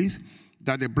be released,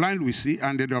 that the blind will see,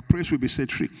 and that the oppressed will be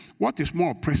set free. What is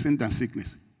more oppressing than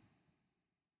sickness?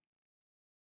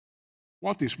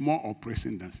 What is more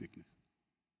oppressing than sickness?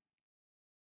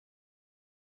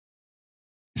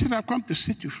 He said, I've come to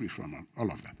set you free from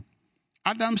all of that.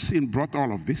 Adam's sin brought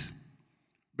all of this,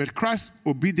 but Christ's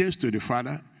obedience to the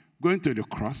Father, going to the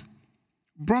cross,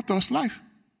 brought us life.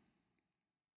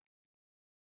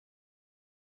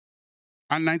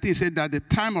 And 19 said that the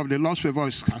time of the Lord's favor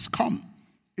has come.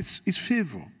 It's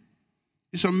favor.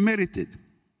 It's unmerited.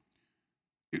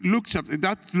 Luke chapter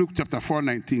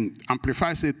 4:19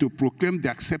 amplifies it to proclaim the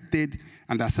accepted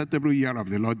and acceptable year of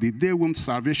the Lord, the day when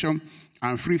salvation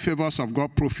and free favors of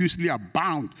God profusely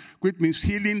abound, which means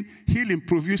healing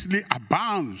profusely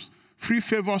abounds. Free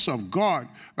favors of God.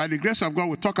 By the grace of God,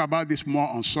 we'll talk about this more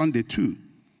on Sunday too.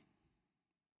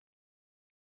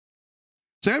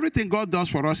 So everything God does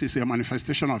for us is a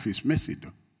manifestation of his mercy,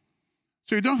 though.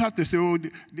 So you don't have to say, oh,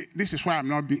 this is why I'm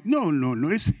not being. No.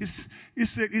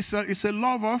 It's a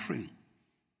love offering.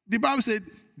 The Bible said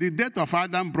the death of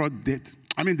Adam brought death.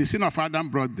 The sin of Adam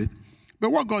brought death.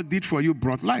 But what God did for you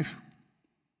brought life.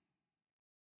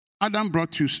 Adam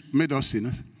made us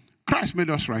sinners. Christ made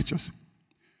us righteous.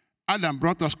 Adam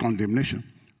brought us condemnation.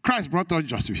 Christ brought us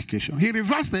justification. He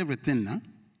reversed everything now.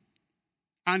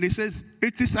 And he says,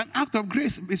 it is an act of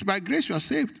grace. It's by grace you are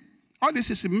saved. All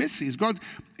this is mercy. It's God.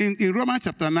 In Romans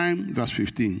chapter 9, verse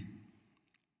 15.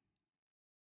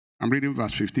 I'm reading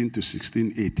verse 15 to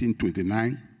 16, 18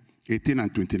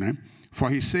 and 29.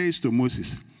 For he says to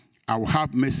Moses, I will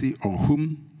have mercy on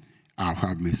whom I will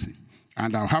have mercy.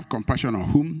 And I will have compassion on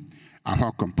whom I will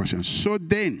have compassion. So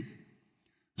then,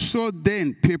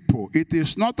 people, it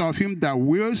is not of him that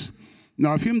wills,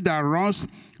 nor of him that runs,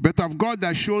 but of God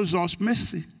that shows us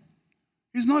mercy.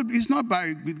 It's not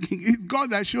by it's God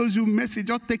that shows you mercy.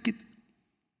 Just take it.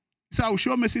 He said, I will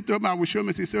show mercy to him, I will show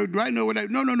mercy. So do I know what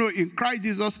No. In Christ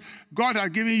Jesus, God has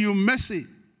given you mercy.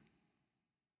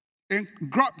 And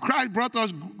Christ brought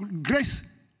us grace,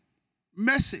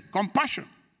 mercy, compassion.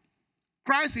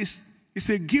 Christ is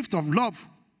a gift of love.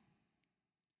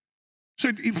 So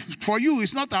for you,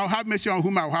 it's not I'll have mercy on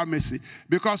whom I'll have mercy.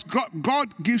 Because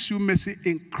God gives you mercy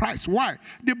in Christ. Why?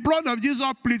 The blood of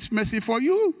Jesus pleads mercy for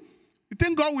you. You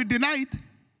think God will deny it?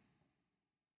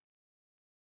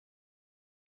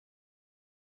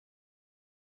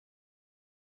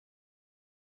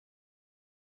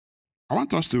 I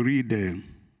want us to read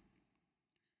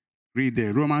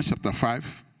Romans chapter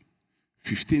 5,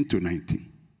 15 to 19.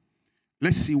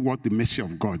 Let's see what the mercy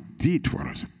of God did for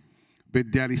us. But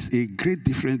there is a great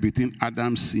difference between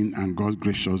Adam's sin and God's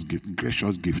gracious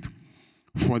gift.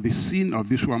 For the sin of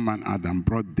this one man, Adam,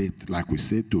 brought death, like we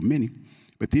said, to many.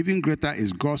 But even greater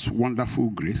is God's wonderful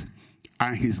grace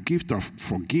and his gift of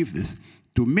forgiveness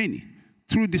to many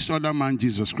through this other man,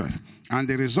 Jesus Christ. And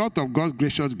the result of God's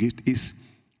gracious gift is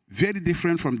very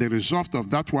different from the result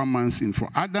of that one man's sin. For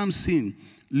Adam's sin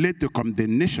led to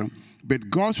condemnation, but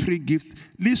God's free gift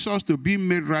leads us to be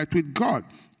made right with God,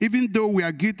 even though we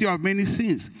are guilty of many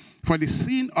sins. For the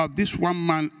sin of this one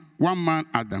man,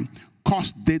 Adam,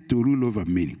 caused death to rule over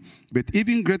many. But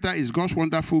even greater is God's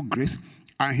wonderful grace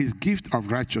and his gift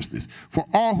of righteousness. For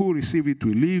all who receive it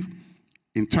will live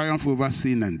in triumph over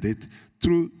sin and death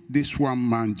through this one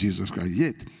man, Jesus Christ.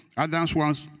 Yet, Adam's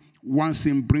one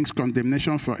sin brings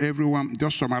condemnation for everyone.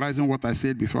 Just summarizing what I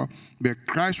said before. But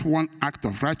Christ's one act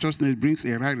of righteousness brings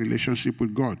a right relationship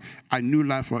with God, a new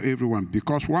life for everyone.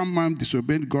 Because one man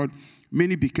disobeyed God,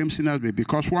 many became sinners, but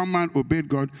because one man obeyed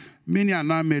God, many are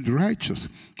now made righteous.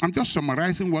 I'm just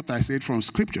summarizing what I said from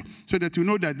Scripture so that you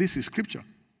know that this is Scripture.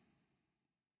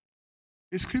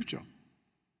 It's Scripture.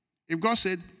 If God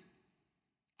said,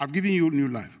 I've given you new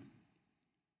life,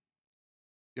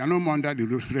 you are no more under the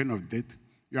reign of death,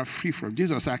 you are free from.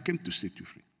 Jesus said, I came to set you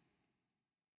free.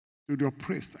 To the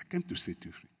oppressed, I came to set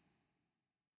you free.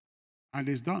 And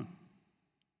it's done.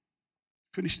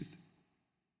 Finished it.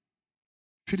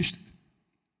 Finished it.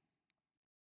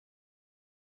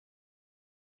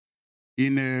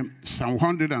 In Psalm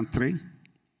 103,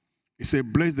 it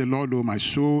said, bless the Lord, O my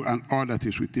soul, and all that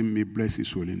is within me, bless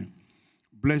his holy name.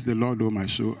 Bless the Lord, O my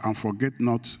soul, and forget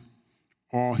not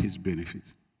all his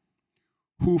benefits.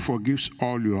 Who forgives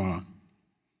all your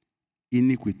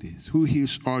iniquities? Who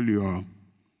heals all your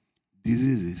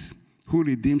diseases? Who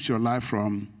redeems your life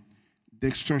from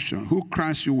destruction? Who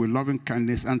crowns you with loving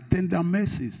kindness and tender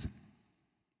mercies?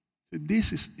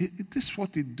 This is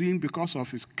what he's doing because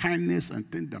of his kindness and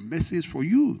tender mercies for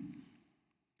you.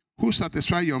 Who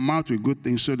satisfies your mouth with good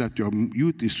things so that your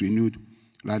youth is renewed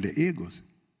like the eagles?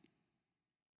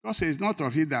 God says, it's not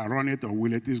of he that runneth or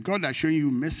willeth, it's God that showing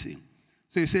you mercy.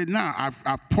 So he said, now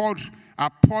I've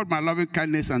poured my loving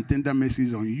kindness and tender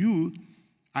mercies on you,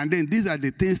 and then these are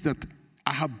the things that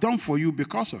I have done for you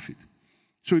because of it.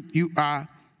 So you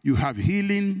have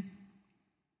healing,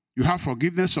 you have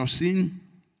forgiveness of sin,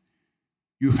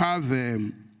 you have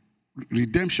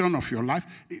redemption of your life.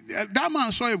 That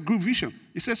man saw a good vision.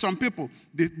 He said some people,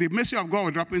 the mercy of God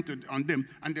was dropping on them,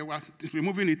 and they were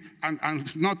removing it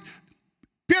and not.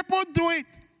 People do it.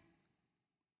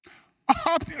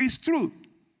 It's true.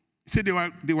 He said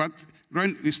they were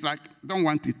running. It's like, don't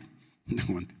want it. Don't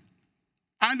want it.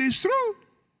 And it's true.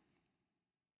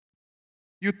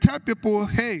 You tell people,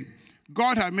 hey,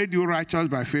 God has made you righteous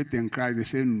by faith in Christ. They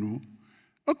say no.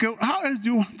 Okay, how else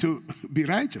do you want to be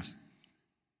righteous?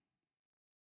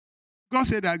 God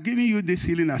said, I'm giving you this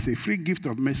healing as a free gift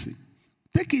of mercy.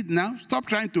 Take it now. Stop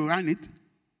trying to earn it.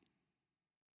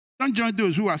 Don't join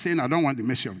those who are saying, I don't want the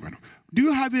mercy of God. Do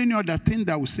you have any other thing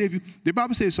that will save you? The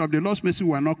Bible says, of the Lord's mercy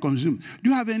we are not consumed. Do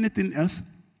you have anything else?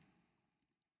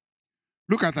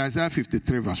 Look at Isaiah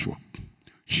 53 verse 4.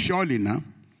 Surely now,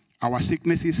 our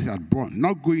sicknesses are borne,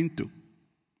 not going to,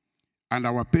 and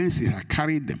our pains he has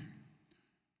carried them.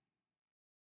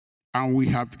 And we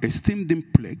have esteemed him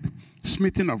plagued,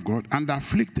 smitten of God, and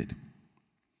afflicted.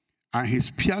 And he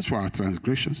pierced for our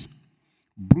transgressions,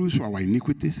 bruised for our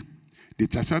iniquities. The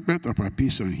chastisement of our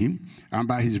peace on him, and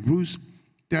by his bruise,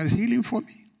 there is healing for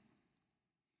me.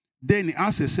 Then he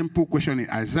asks a simple question in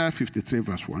Isaiah 53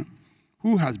 verse 1.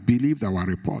 Who has believed our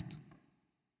report?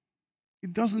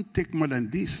 It doesn't take more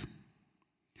than this.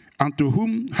 And to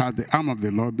whom has the arm of the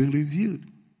Lord been revealed?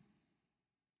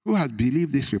 Who has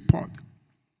believed this report?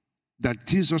 That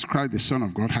Jesus Christ, the Son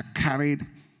of God,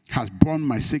 has borne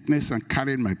my sickness and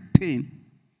carried my pain,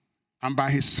 and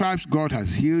by his stripes God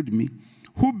has healed me.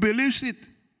 Who believes it?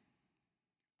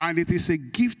 And it is a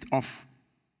gift of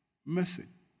mercy,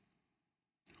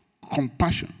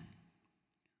 compassion.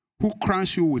 Who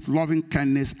crowns you with loving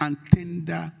kindness and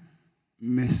tender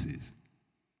mercies.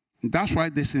 And that's why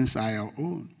these things are our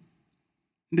own.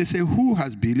 They say, who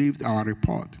has believed our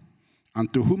report?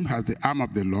 And to whom has the arm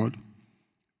of the Lord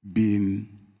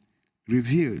been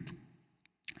revealed?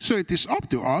 So it is up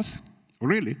to us,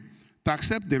 really, to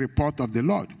accept the report of the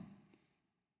Lord.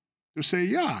 To say,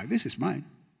 yeah, this is mine.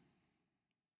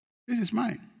 This is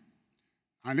mine.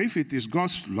 And if it is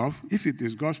God's love, if it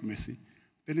is God's mercy,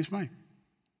 then it's mine.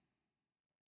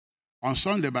 On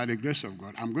Sunday, by the grace of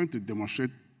God, I'm going to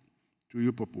demonstrate to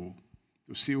you people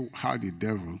to see how the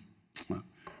devil,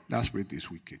 that spirit is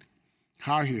wicked.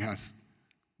 How he has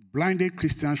blinded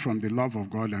Christians from the love of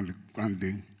God and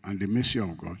the mercy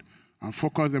of God and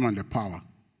focused them on the power.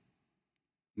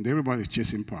 And everybody is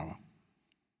chasing power.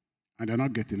 And they're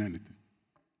not getting anything.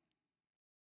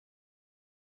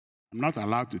 I'm not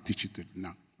allowed to teach it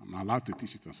now. I'm not allowed to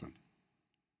teach it on Sunday.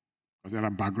 Because there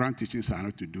are background teachings I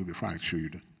need to do before I show you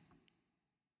that.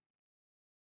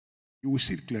 You will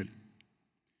see it clearly.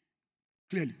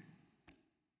 Clearly.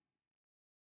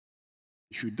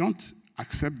 If you don't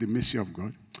accept the mercy of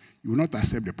God, you will not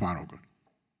accept the power of God.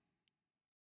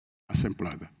 As simple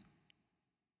as that.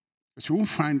 But you won't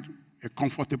find a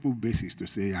comfortable basis to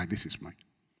say, yeah, this is mine.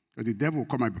 Because the devil will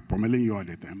come and be pummeling you all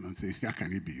the time and say, how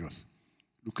can it be yours?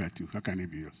 Look at you, how can it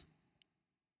be yours?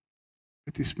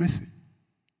 It is mercy.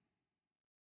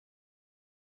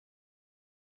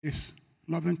 It's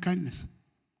loving kindness.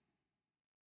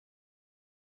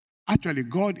 Actually,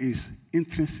 God is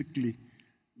intrinsically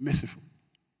merciful.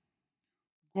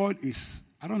 God is,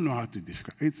 I don't know how to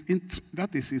describe it.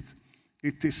 That is it.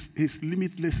 He's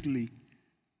limitlessly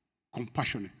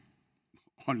compassionate,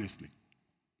 honestly.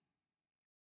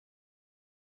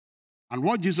 And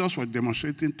what Jesus was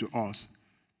demonstrating to us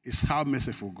is how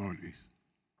merciful God is.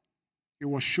 He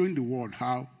was showing the world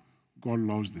how God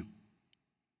loves them.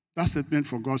 That statement,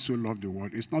 for God so loved the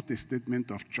world, is not a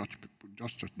statement of church people,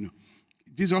 just church, no.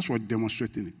 Jesus was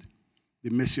demonstrating it. The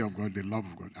mercy of God, the love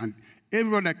of God. And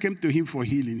everyone that came to him for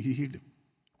healing, he healed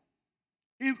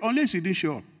them. Unless he didn't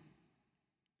show up.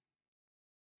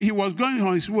 He was going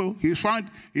on his way. He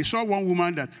saw one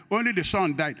woman that only the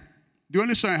son died. The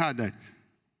only son he had died.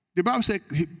 The Bible said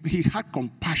he had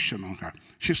compassion on her.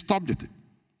 She stopped it.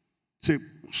 Said,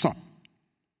 stop.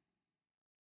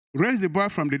 Raised the boy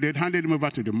from the dead, handed him over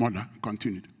to the mother,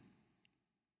 continued.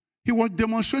 He was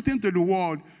demonstrating to the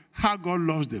world how God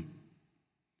loves them.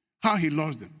 How he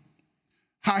loves them.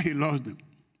 How he loves them.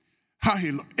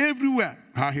 Everywhere,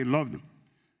 how he loved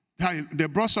them. They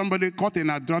brought somebody caught in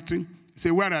adultery. He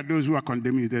said, where are those who are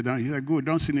condemning you? He said, go,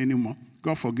 don't sin anymore.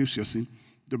 God forgives your sin.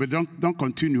 But don't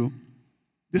continue.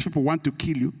 These people want to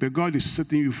kill you, but God is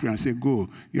setting you free and say, go,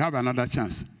 you have another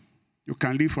chance. You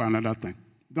can live for another time.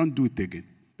 Don't do it again.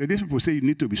 But these people say you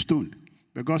need to be stoned.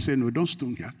 But God said, no, don't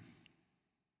stone here.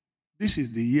 This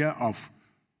is the year of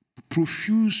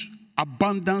profuse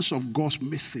abundance of God's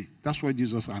mercy. That's what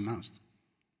Jesus announced.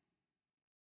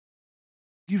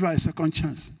 Give her a second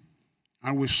chance.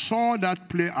 And we saw that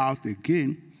play out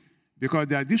again because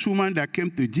there's this woman that came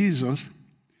to Jesus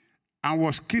and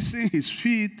was kissing his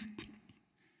feet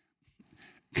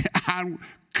and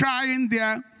crying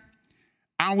there,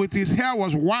 and with his hair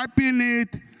was wiping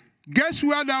it. Guess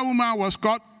where that woman was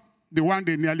caught? The one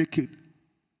they nearly killed.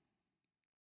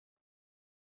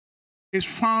 It's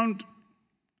found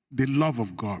the love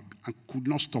of God and could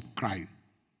not stop crying.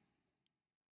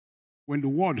 When the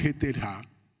world hated her,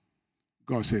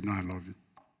 God said, no, I love you.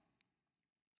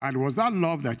 And it was that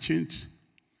love that changed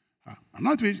her. I'm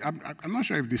not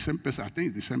sure if the same person. I think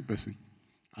it's the same person.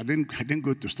 I didn't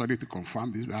go to study to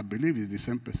confirm this, but I believe it's the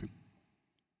same person.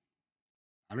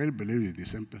 I really believe it's the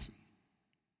same person.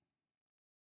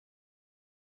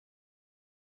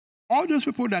 All those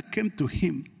people that came to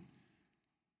him,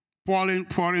 pouring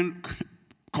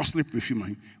costly perfume on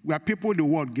him, were people the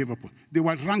world gave up on. They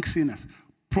were rank sinners,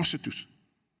 prostitutes.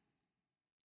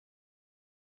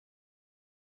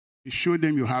 He showed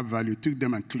them you have value, took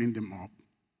them and cleaned them up,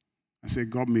 and said,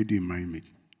 God made you in my image,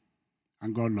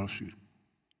 and God loves you.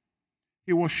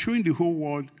 He was showing the whole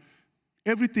world,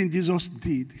 everything Jesus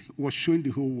did was showing the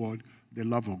whole world the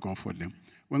love of God for them.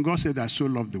 When God said, I so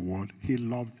love the world, he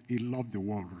loved the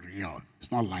world real.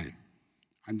 It's not lying.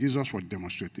 And Jesus was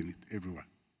demonstrating it everywhere.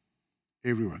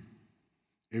 Everywhere.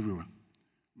 Everywhere.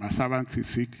 My servant is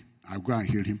sick, I go and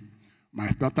heal him. My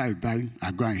daughter is dying,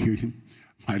 I go and heal him.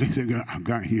 My little girl, I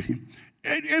go and heal him.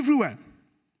 Everywhere.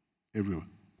 Everywhere.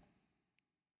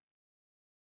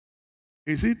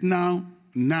 Is it now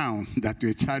that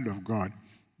you're a child of God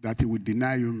that he would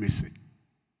deny you mercy?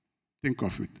 Think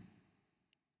of it.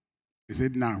 He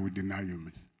said, now we deny you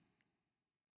mercy.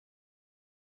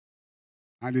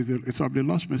 And it's of the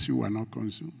Lord's mercy we are not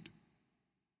consumed.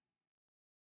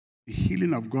 The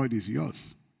healing of God is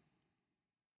yours.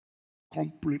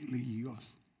 Completely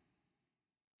yours.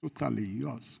 Totally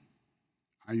yours.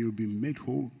 And you'll be made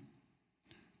whole.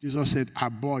 Jesus said, I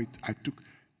bore it. I took.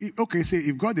 Okay, say,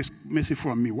 if God is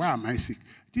merciful on me, why am I sick?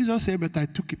 Jesus said, but I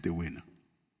took it away now.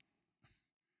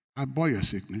 I bore your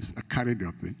sickness. I carried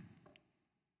your pain.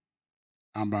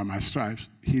 And by my stripes,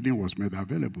 healing was made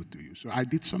available to you. So I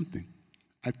did something.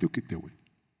 I took it away.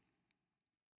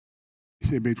 He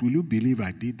said, but will you believe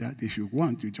I did that? If you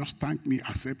want, you just thank me,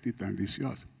 accept it, and it's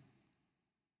yours.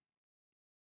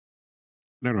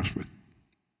 Let us pray.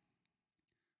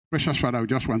 Precious Father, we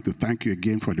just want to thank you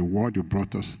again for the word you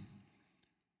brought us.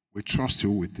 We trust you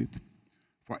with it.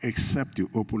 For except you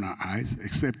open our eyes,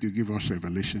 except you give us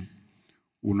revelation,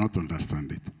 we will not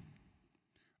understand it.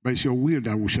 But it's your will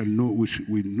that we shall know,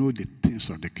 we know the things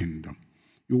of the kingdom.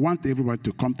 You want everybody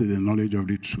to come to the knowledge of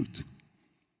the truth.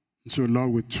 So,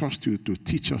 Lord, we trust you to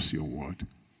teach us your word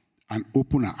and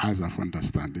open our eyes of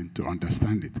understanding to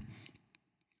understand it.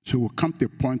 So we'll come to a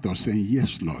point of saying,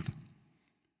 yes, Lord,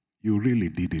 you really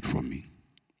did it for me.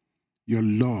 Your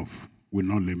love will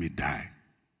not let me die.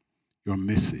 Your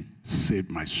mercy saved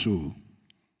my soul.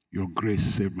 Your grace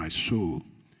saved my soul.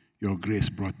 Your grace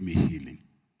brought me healing.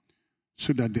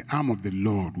 So that the arm of the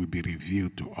Lord will be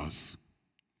revealed to us.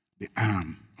 The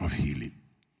arm of healing.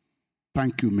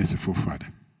 Thank you, merciful Father.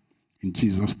 In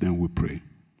Jesus' name we pray.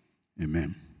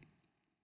 Amen.